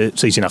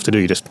 It's easy enough to do.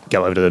 You just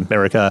go over to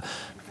America,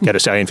 go to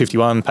Stallion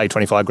 51, pay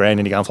 $25,000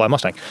 and you go and fly a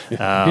Mustang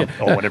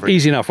or whatever.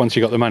 Easy enough once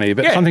you got the money,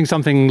 but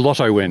something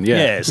lotto win.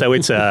 So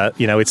it's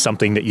it's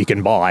something that you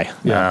can buy.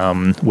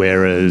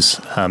 Whereas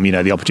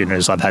the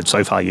opportunities I've had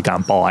so far you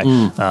can't buy.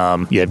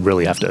 You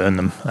really have to earn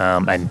them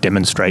and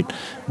demonstrate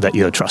that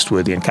you're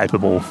trustworthy and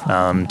capable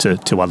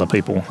to other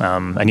people.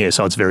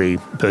 So it's very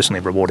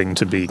personally rewarding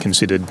to be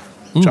considered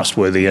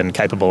trustworthy and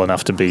capable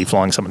enough to be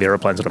flying some of the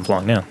aeroplanes that I'm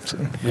flying now. So.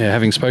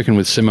 Having spoken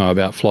with Simo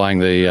about flying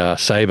the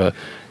Sabre,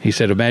 he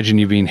said, imagine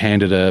you've been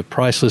handed a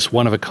priceless,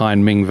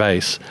 one-of-a-kind Ming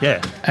vase,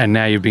 and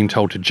now you've been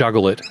told to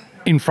juggle it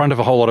in front of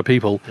a whole lot of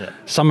people,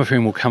 some of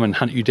whom will come and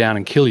hunt you down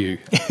and kill you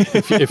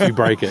if you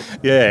break it.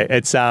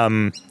 It's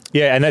and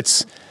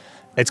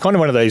it's kind of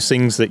one of those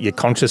things that you're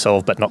conscious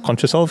of but not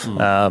conscious of.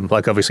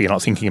 Obviously you're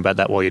not thinking about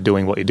that while you're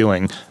doing what you're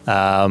doing,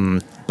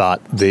 but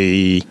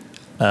the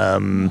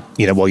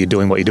while you're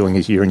doing what you're doing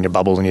is you're in your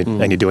bubble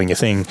and you're doing your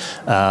thing.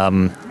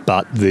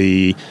 But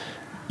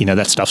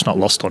that stuff's not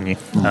lost on you,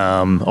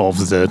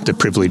 of the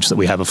privilege that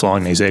we have of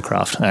flying these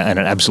aircraft. And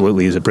it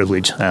absolutely is a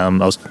privilege. I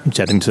was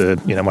chatting to,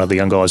 one of the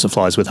young guys that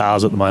flies with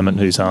Haas at the moment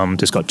who's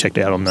just got checked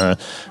out on the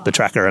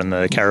Tracker and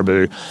the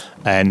Caribou.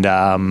 And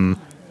I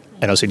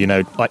said,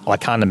 I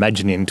can't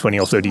imagine in 20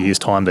 or 30 years'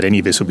 time that any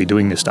of us will be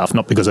doing this stuff,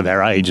 not because of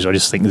our age. I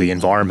just think the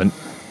environment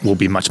will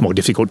be much more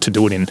difficult to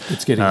do it in.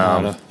 It's getting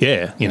harder.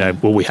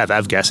 Will we have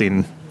avgas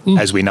in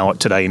as we know it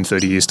today in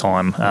 30 years'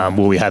 time?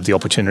 Will we have the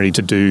opportunity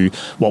to do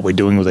what we're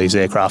doing with these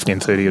aircraft in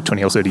 30 or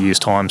 20 or 30 years'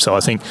 time? So I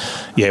think,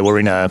 we're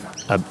in a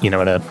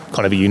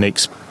kind of a unique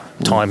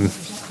time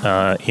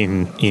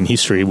in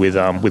history with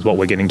what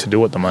we're getting to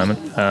do at the moment.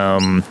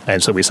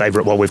 And so we savour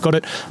it while we've got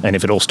it. And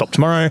if it all stopped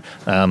tomorrow,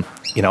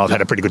 I've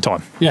had a pretty good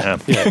time.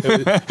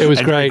 It was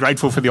and great. Very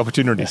grateful for the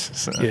opportunities.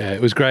 So.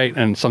 It was great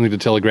and something to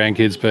tell the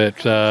grandkids,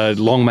 but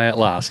long may it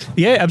last.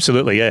 Yeah,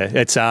 absolutely. Yeah,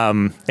 it's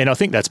and I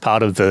think that's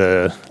part of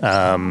the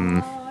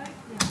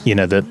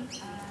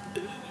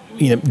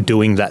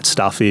doing that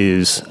stuff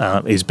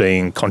is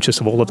being conscious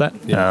of all of that.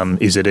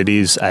 Is that it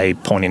is a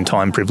point in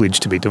time privilege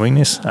to be doing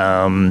this,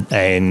 and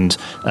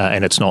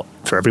it's not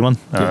for everyone.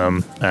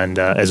 And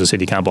as I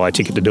said, you can't buy a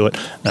ticket to do it.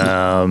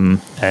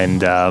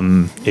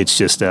 It's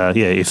just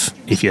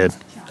if you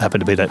happen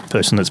to be that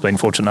person that's been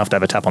fortunate enough to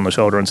have a tap on the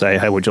shoulder and say,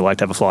 hey, would you like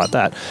to have a fly at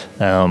that?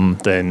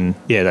 Then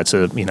that's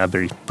a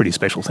very pretty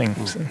special thing.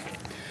 So.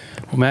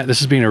 Well, Matt, this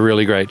has been a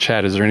really great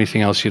chat. Is there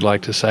anything else you'd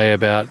like to say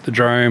about the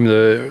drome,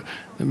 the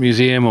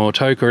museum or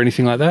Toke or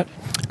anything like that?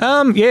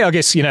 I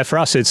guess, for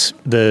us, it's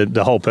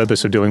the whole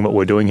purpose of doing what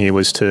we're doing here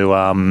was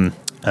to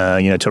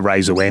to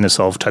raise awareness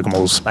of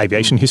Tocumwal's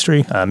aviation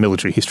history,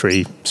 military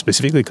history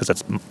specifically, because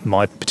that's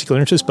my particular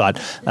interest, but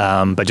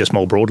just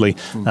more broadly.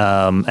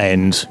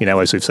 And,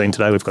 as we've seen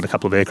today, we've got a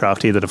couple of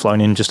aircraft here that have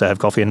flown in just to have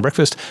coffee and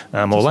breakfast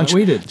or lunch. Like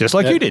we did. Just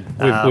like you did.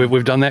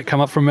 We've done that,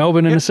 come up from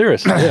Melbourne in a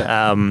Cirrus.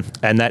 Yeah.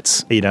 And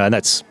that's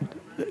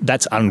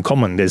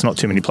uncommon. There's not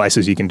too many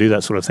places you can do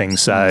that sort of thing.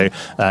 So,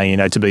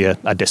 to be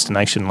a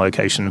destination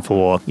location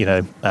for,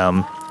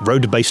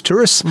 road-based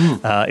tourists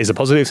is a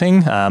positive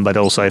thing, but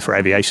also for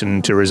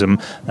aviation tourism,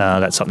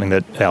 that's something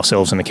that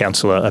ourselves and the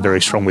council are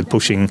very strong with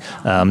pushing,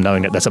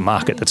 knowing that that's a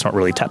market that's not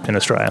really tapped in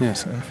Australia. Yeah.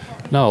 So.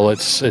 No,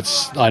 it's.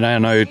 I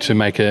know to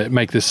make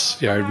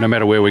this, no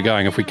matter where we're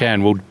going, if we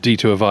can, we'll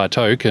detour via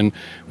Toke, and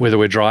whether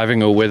we're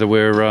driving or whether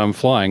we're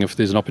flying, if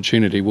there's an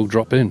opportunity, we'll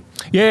drop in.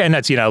 Yeah, and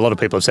that's, a lot of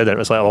people have said that.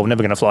 It's like, we're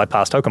never going to fly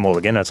past Tocumwal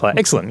again. It's like,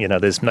 excellent.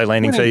 There's no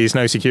landing fees,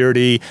 no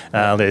security.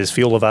 There's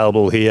fuel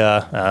available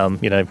here.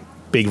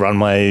 Big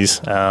runways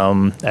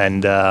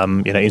and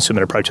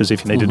instrument approaches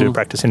if you need to do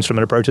practice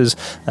instrument approaches.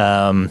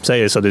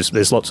 So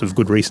there's lots of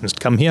good reasons to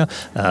come here,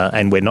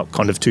 and we're not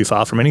kind of too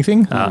far from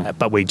anything,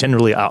 but we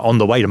generally are on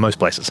the way to most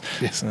places.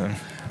 Yes.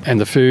 And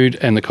the food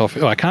and the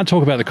coffee. I can't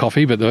talk about the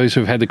coffee, but those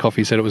who've had the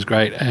coffee said it was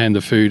great, and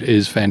the food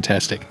is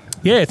fantastic.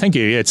 Yeah, thank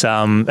you. It's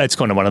kind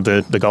of one of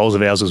the goals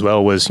of ours as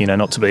well was,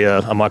 not to be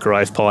a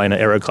microwave pie and an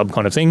aero club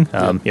kind of thing.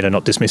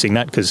 Not dismissing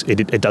that, because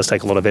it does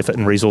take a lot of effort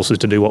and resources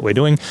to do what we're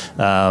doing.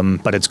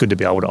 But it's good to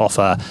be able to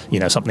offer,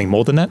 something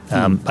more than that,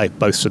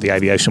 both to the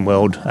aviation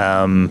world,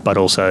 but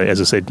also, as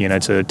I said,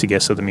 to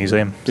guests of the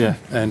museum. Yeah,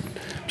 and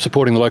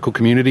supporting the local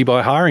community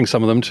by hiring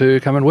some of them to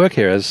come and work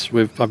here, as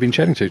I've been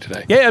chatting to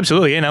today. Yeah,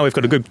 absolutely. We've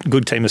got a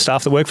good team of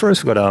staff that work for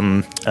us. We've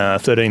got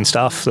 13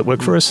 staff that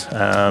work for us,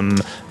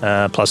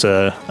 plus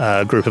a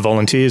group of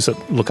volunteers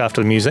that look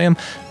after the museum.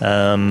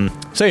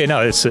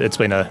 It's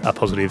been a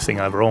positive thing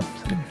overall.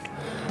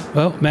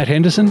 Well, Matt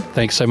Henderson,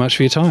 thanks so much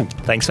for your time.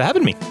 Thanks for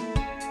having me.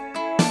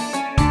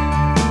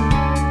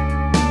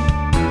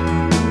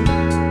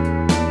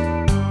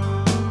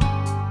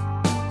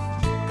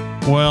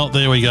 Well,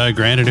 there we go,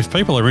 Grant. And if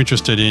people are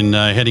interested in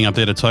heading up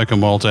there to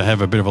Tocumwal to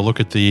have a bit of a look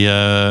at the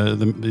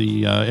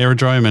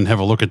aerodrome and have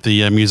a look at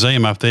the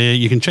museum up there,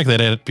 you can check that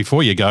out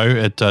before you go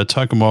at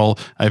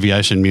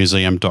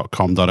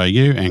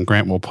tocumwalaviationmuseum.com.au, and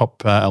Grant will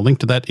pop a link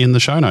to that in the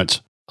show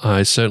notes.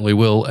 I certainly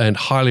will, and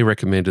highly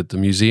recommend it. The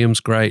museum's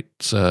great.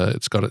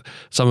 It's got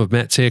some of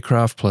Matt's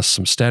aircraft plus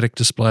some static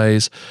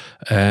displays,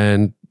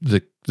 and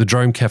the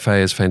Drone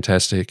Cafe is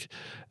fantastic.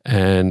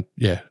 And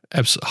yeah,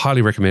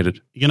 highly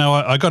recommended.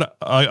 I got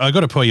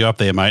to pull you up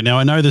there, mate. Now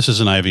I know this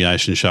is an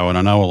aviation show, and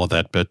I know all of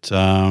that, but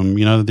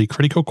the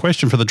critical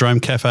question for the Drone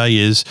Cafe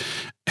is,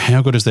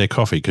 how good is their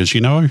coffee? Because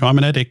I'm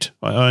an addict.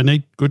 I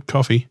need good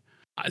coffee.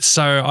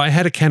 So I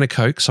had a can of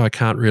Coke, so I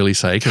can't really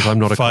say because I'm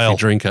not a coffee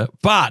drinker.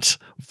 But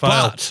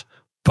I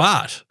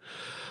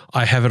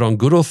have it on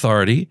good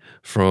authority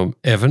from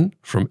Evan,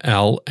 from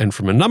Al, and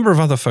from a number of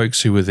other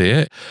folks who were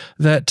there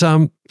that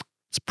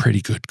it's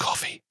pretty good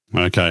coffee.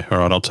 Okay, all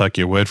right, I'll take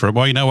your word for it.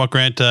 Well, you know what,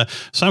 Grant?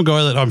 Some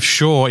guy that I'm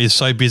sure is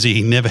so busy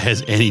he never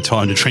has any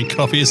time to drink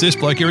coffee is this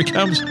bloke. Here he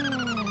comes.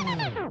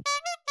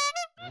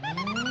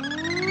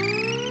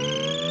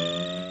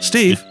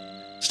 Steve.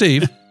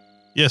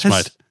 Yes,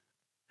 mate.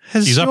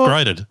 He's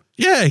upgraded.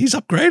 Yeah, he's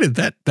upgraded.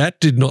 That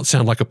did not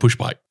sound like a push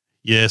bike.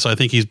 Yes, I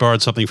think he's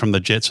borrowed something from the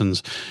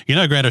Jetsons.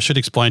 Grant, I should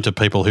explain to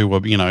people who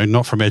were,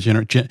 not from our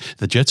generation.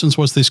 The Jetsons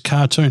was this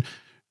cartoon.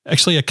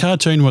 Actually, a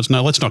cartoon was...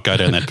 No, let's not go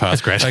down that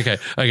path, Grant. Okay.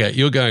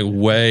 You're going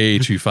way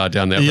too far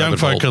down that rabbit hole. Young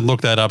folk can look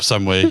that up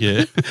somewhere,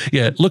 yeah.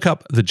 Yeah, look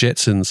up the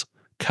Jetsons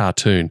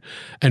cartoon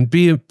and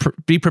be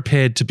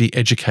prepared to be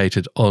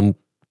educated on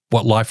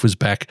what life was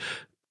back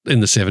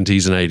in the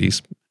 70s and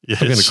 80s.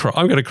 Yes.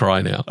 I'm going to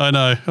cry now. I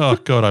know. Oh,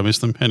 God, I miss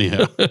them.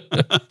 Anyhow.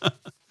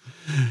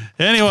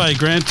 Anyway,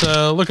 Grant,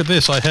 look at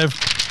this. I have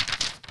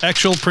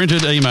actual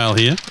printed email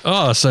here.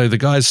 Oh, so the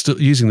guy's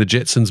still using the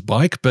Jetsons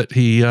bike, but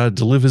he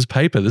delivers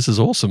paper. This is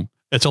awesome.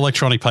 It's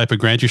electronic paper,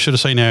 Grant. You should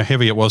have seen how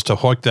heavy it was to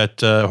hook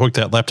that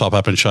laptop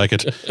up and shake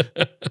it.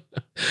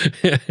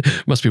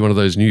 Must be one of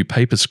those new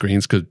paper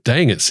screens because,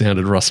 dang, it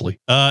sounded rustly.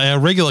 Our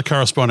regular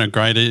correspondent,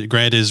 Grant,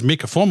 is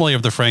Mick, formerly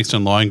of the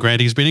Frankston line.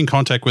 Grant, he's been in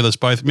contact with us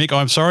both. Mick,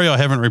 I'm sorry I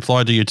haven't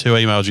replied to your 2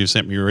 emails you've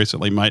sent me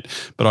recently, mate,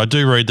 but I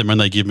do read them and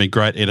they give me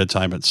great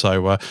entertainment,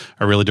 so I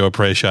really do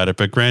appreciate it.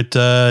 But Grant,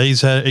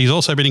 he's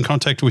also been in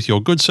contact with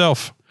your good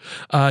self.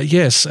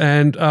 Yes,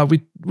 and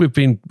we've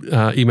been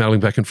emailing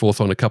back and forth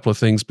on a couple of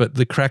things, but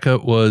the cracker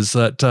was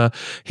that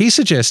he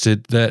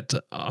suggested that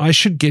I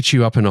should get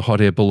you up in a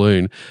hot air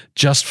balloon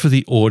just for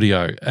the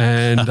audio,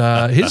 and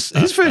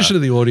his version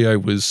of the audio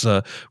was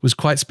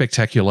quite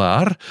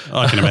spectacular.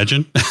 I can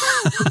imagine.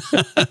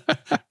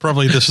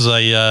 Probably this is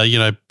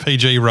a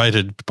PG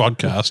rated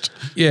podcast.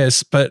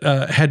 Yes, but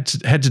had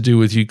to do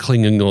with you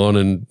clinging on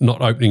and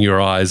not opening your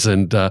eyes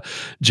and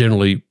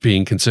generally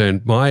being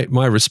concerned. My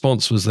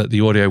response was that the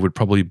audio would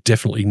probably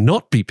definitely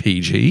not be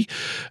PG,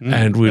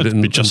 and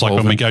would be just like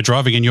when we go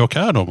driving in your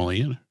car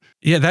normally.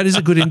 Yeah, that is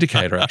a good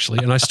indicator actually,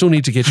 and I still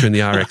need to get you in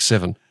the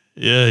RX-7.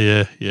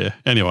 Yeah.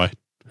 Anyway.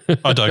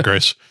 I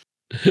digress.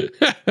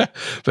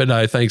 But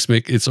no, thanks,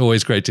 Mick. It's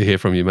always great to hear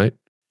from you, mate.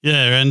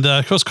 Yeah, and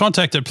of course,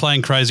 contact at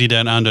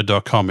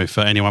playingcrazydownunder.com if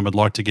anyone would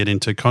like to get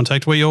into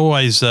contact. We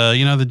always,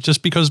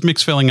 just because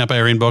Mick's filling up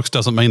our inbox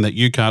doesn't mean that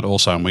you can't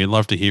also, and we'd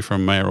love to hear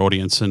from our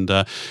audience. And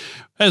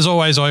as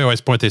always, I always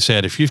point this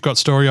out. If you've got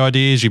story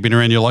ideas, you've been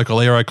around your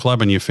local aero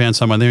club and you found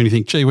someone there and you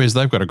think, gee whiz,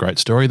 they've got a great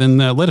story, then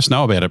let us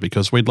know about it,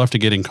 because we'd love to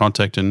get in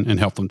contact and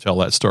help them tell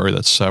that story.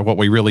 That's what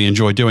we really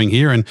enjoy doing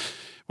here. And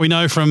we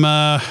know from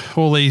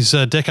all these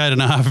decade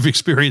and a half of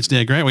experience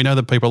now, Grant, we know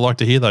that people like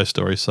to hear those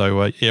stories.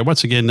 So,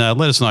 once again,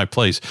 let us know,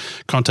 please.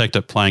 Contact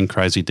at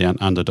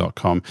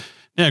playingcrazydownunder.com.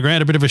 Now,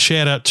 Grant, a bit of a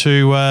shout out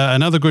to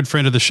another good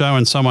friend of the show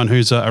and someone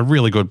who's a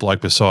really good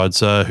bloke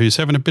besides, who's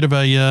having a bit of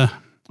a...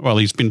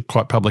 he's been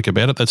quite public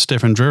about it. That's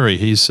Stefan Drury.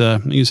 He's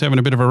having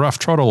a bit of a rough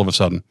trot all of a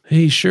sudden.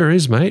 He sure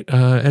is, mate.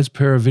 As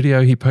per a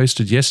video he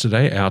posted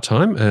yesterday, our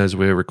time, as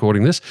we're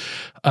recording this,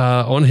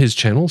 on his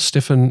channel,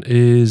 Stefan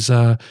is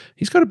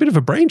he's got a bit of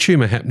a brain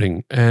tumour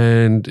happening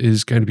and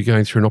is going to be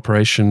going through an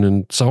operation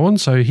and so on.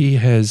 So he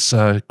has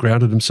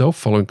grounded himself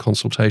following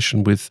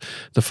consultation with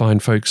the fine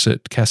folks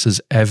at CASA's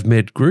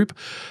AvMed group.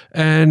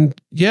 And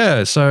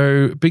yeah,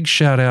 so big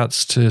shout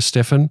outs to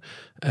Stefan.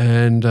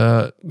 And,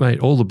 mate,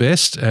 all the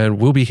best. And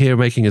we'll be here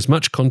making as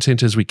much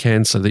content as we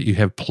can so that you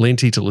have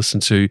plenty to listen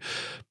to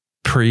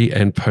pre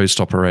and post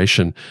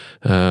operation.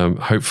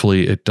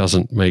 Hopefully it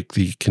doesn't make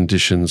the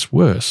conditions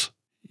worse.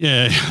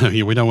 Yeah,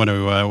 we don't want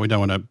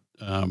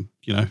to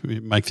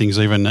make things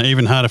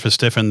even harder for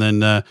Stefan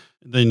than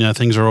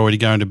things are already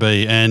going to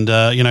be. And,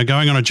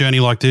 going on a journey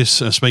like this,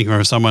 speaking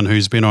of someone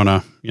who's been on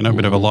a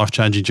bit of a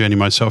life-changing journey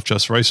myself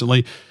just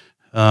recently,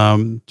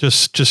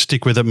 just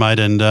stick with it, mate.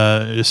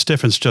 And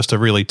Stefan's just a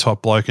really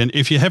top bloke. And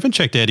if you haven't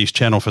checked out his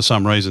channel for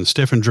some reason,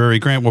 Stefan Drury,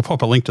 Grant, we'll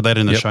pop a link to that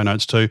in the show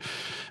notes too.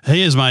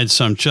 He has made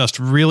some just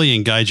really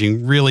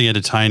engaging, really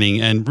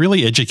entertaining and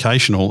really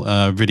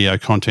educational video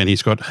content.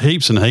 He's got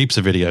heaps and heaps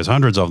of videos,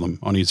 hundreds of them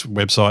on his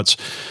websites.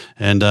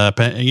 And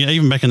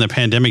even back in the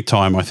pandemic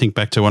time, I think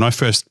back to when I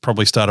first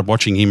probably started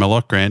watching him a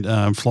lot, Grant,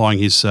 flying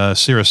his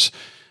Cirrus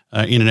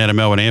in and out of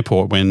Melbourne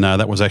Airport when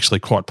that was actually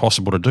quite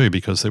possible to do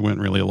because there weren't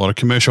really a lot of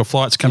commercial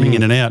flights coming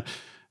in and out.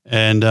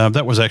 And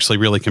that was actually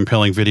really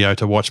compelling video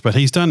to watch. But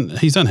he's done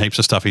heaps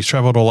of stuff. He's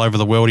travelled all over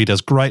the world. He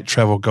does great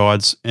travel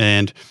guides.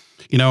 And,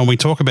 when we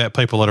talk about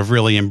people that have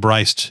really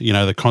embraced,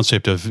 the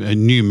concept of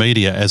new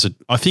media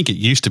I think it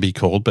used to be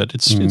called, but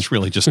it's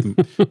really just,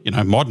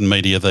 modern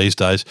media these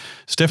days.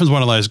 Stefan's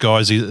one of those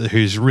guys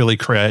who's really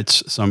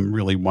creates some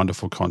really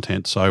wonderful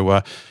content.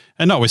 So,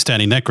 and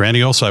notwithstanding that, Grant,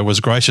 he also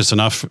was gracious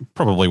enough,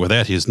 probably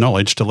without his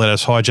knowledge, to let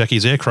us hijack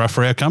his aircraft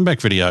for our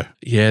comeback video.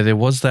 Yeah, there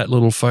was that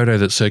little photo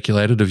that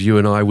circulated of you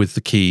and I with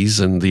the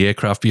keys and the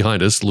aircraft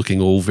behind us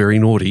looking all very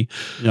naughty.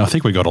 Yeah, I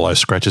think we got all those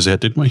scratches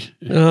out, didn't we?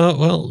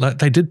 Well,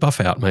 they did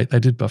buff out, mate. They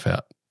did buff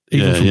out,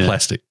 even from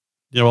plastic.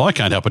 Yeah, well, I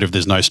can't help it if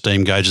there's no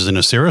steam gauges in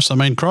a Cirrus. I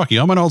mean, crikey,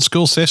 I'm an old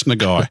school Cessna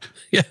guy.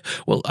 Yeah,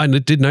 well, I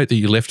did note that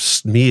you left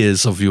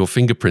smears of your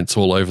fingerprints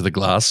all over the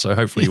glass, so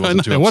hopefully you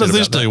wasn't too upset What does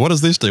this about do? that. What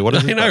does this do? What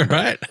does I know,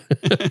 right?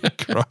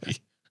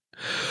 Crikey.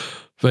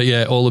 But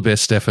yeah, all the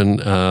best, Stefan.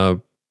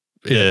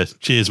 Yeah,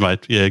 cheers,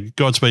 mate. Yeah,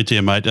 Godspeed to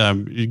you, mate.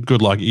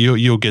 Good luck.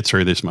 You'll get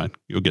through this, mate.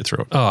 You'll get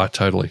through it. Oh,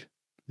 totally.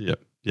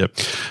 Yep.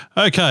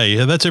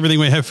 Okay, that's everything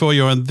we have for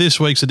you on this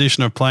week's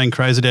edition of Playing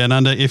Crazy Down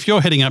Under. If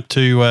you're heading up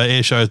to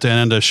air shows down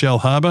under Shell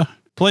Harbour,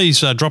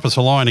 please drop us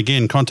a line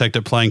again, contact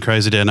at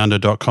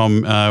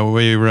playingcrazydownunder.com.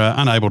 We're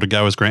unable to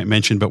go, as Grant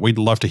mentioned, but we'd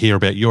love to hear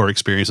about your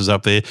experiences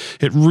up there.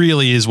 It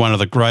really is one of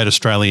the great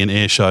Australian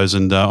air shows,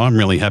 and I'm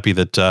really happy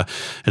that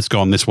it's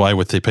gone this way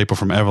with the people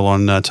from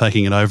Avalon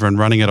taking it over and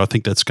running it. I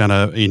think that's going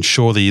to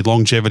ensure the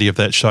longevity of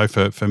that show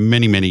for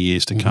many, many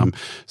years to come.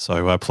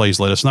 So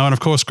please let us know. And, of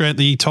course, Grant,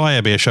 the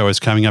Tiab Air Show is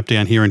coming up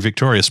down here in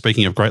Victoria,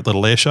 speaking of great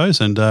little air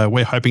shows, and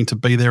we're hoping to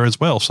be there as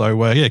well.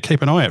 So,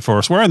 keep an eye out for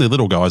us. We're only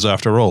little guys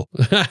after all.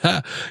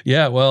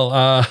 Yeah,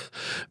 well,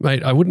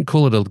 mate, I wouldn't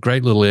call it a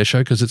great little air show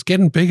because it's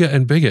getting bigger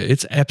and bigger.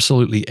 It's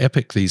absolutely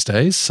epic these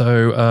days.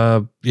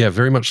 So,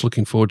 very much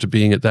looking forward to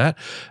being at that.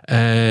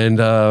 And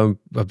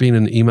I've been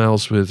in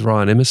emails with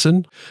Ryan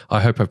Emerson.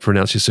 I hope I've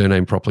pronounced your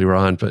surname properly,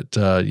 Ryan. But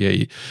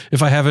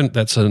if I haven't,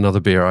 that's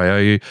another beer I owe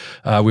you.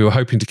 We were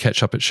hoping to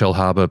catch up at Shell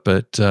Harbour,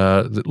 but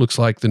it looks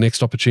like the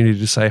next opportunity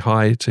to say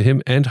hi to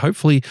him and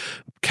hopefully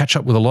catch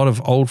up with a lot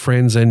of old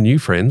friends and new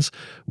friends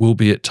will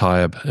be at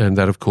Tiab. And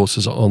that, of course,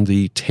 is on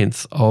the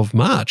 10th of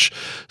March.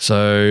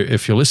 So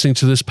if you're listening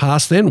to this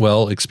past then,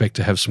 well, expect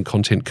to have some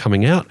content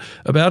coming out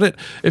about it.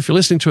 If you're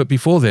listening to it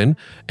before then,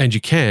 and you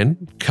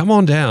can, come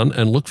on down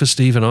and look for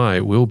Steve and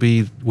I. We'll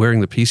be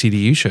wearing the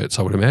PCDU shirts,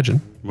 I would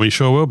imagine. We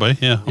sure will be,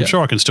 yeah. I'm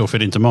sure I can still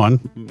fit into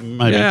mine,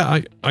 maybe. Yeah,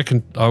 I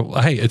can.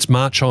 Hey, it's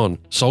March on.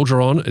 Soldier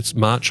on. It's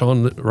March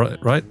on,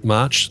 right?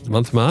 March, the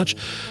month of March.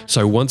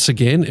 So once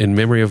again, in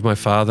memory of my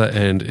father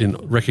and in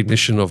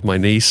recognition of my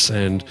niece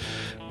and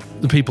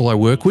the people I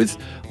work with,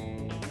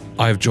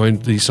 I've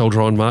joined the Soldier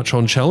On March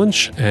On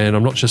Challenge, and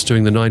I'm not just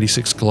doing the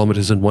 96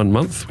 kilometres in 1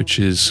 month, which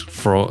is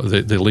for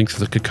the length of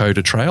the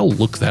Kokoda Trail.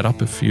 Look that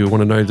up if you want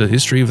to know the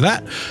history of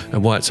that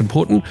and why it's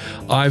important.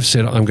 I've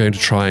said I'm going to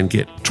try and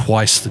get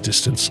twice the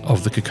distance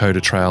of the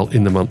Kokoda Trail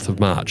in the month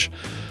of March.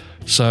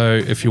 So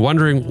if you're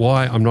wondering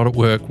why I'm not at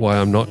work, why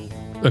I'm not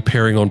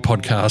appearing on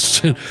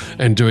podcasts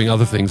and doing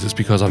other things, it's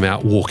because I'm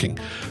out walking.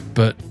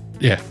 But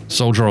yeah,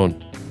 Soldier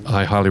On.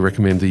 I highly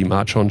recommend the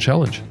March On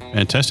Challenge.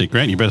 Fantastic.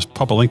 Grant, you better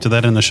pop a link to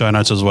that in the show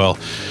notes as well.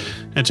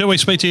 Until we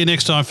speak to you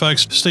next time,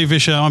 folks, Steve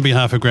Fisher, on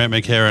behalf of Grant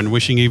McHerron,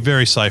 wishing you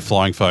very safe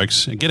flying,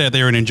 folks. Get out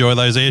there and enjoy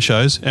those air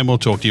shows, and we'll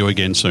talk to you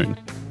again soon.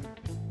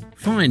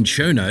 Find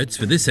show notes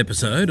for this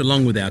episode,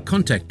 along with our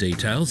contact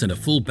details and a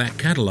full back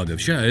catalogue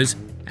of shows,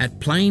 at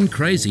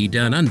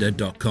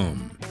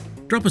planecrazydownunder.com.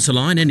 Drop us a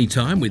line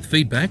anytime with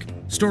feedback,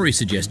 story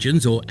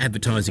suggestions or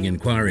advertising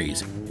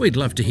inquiries. We'd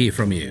love to hear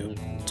from you.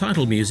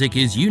 Title music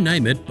is You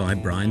Name It by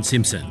Brian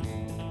Simpson.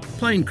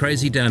 Plane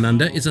Crazy Down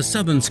Under is a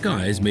Southern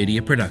Skies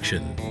media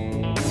production.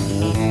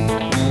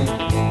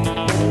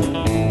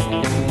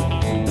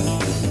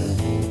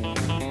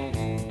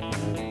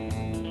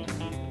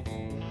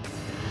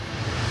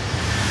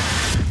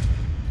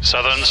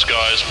 Southern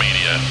Skies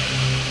Media.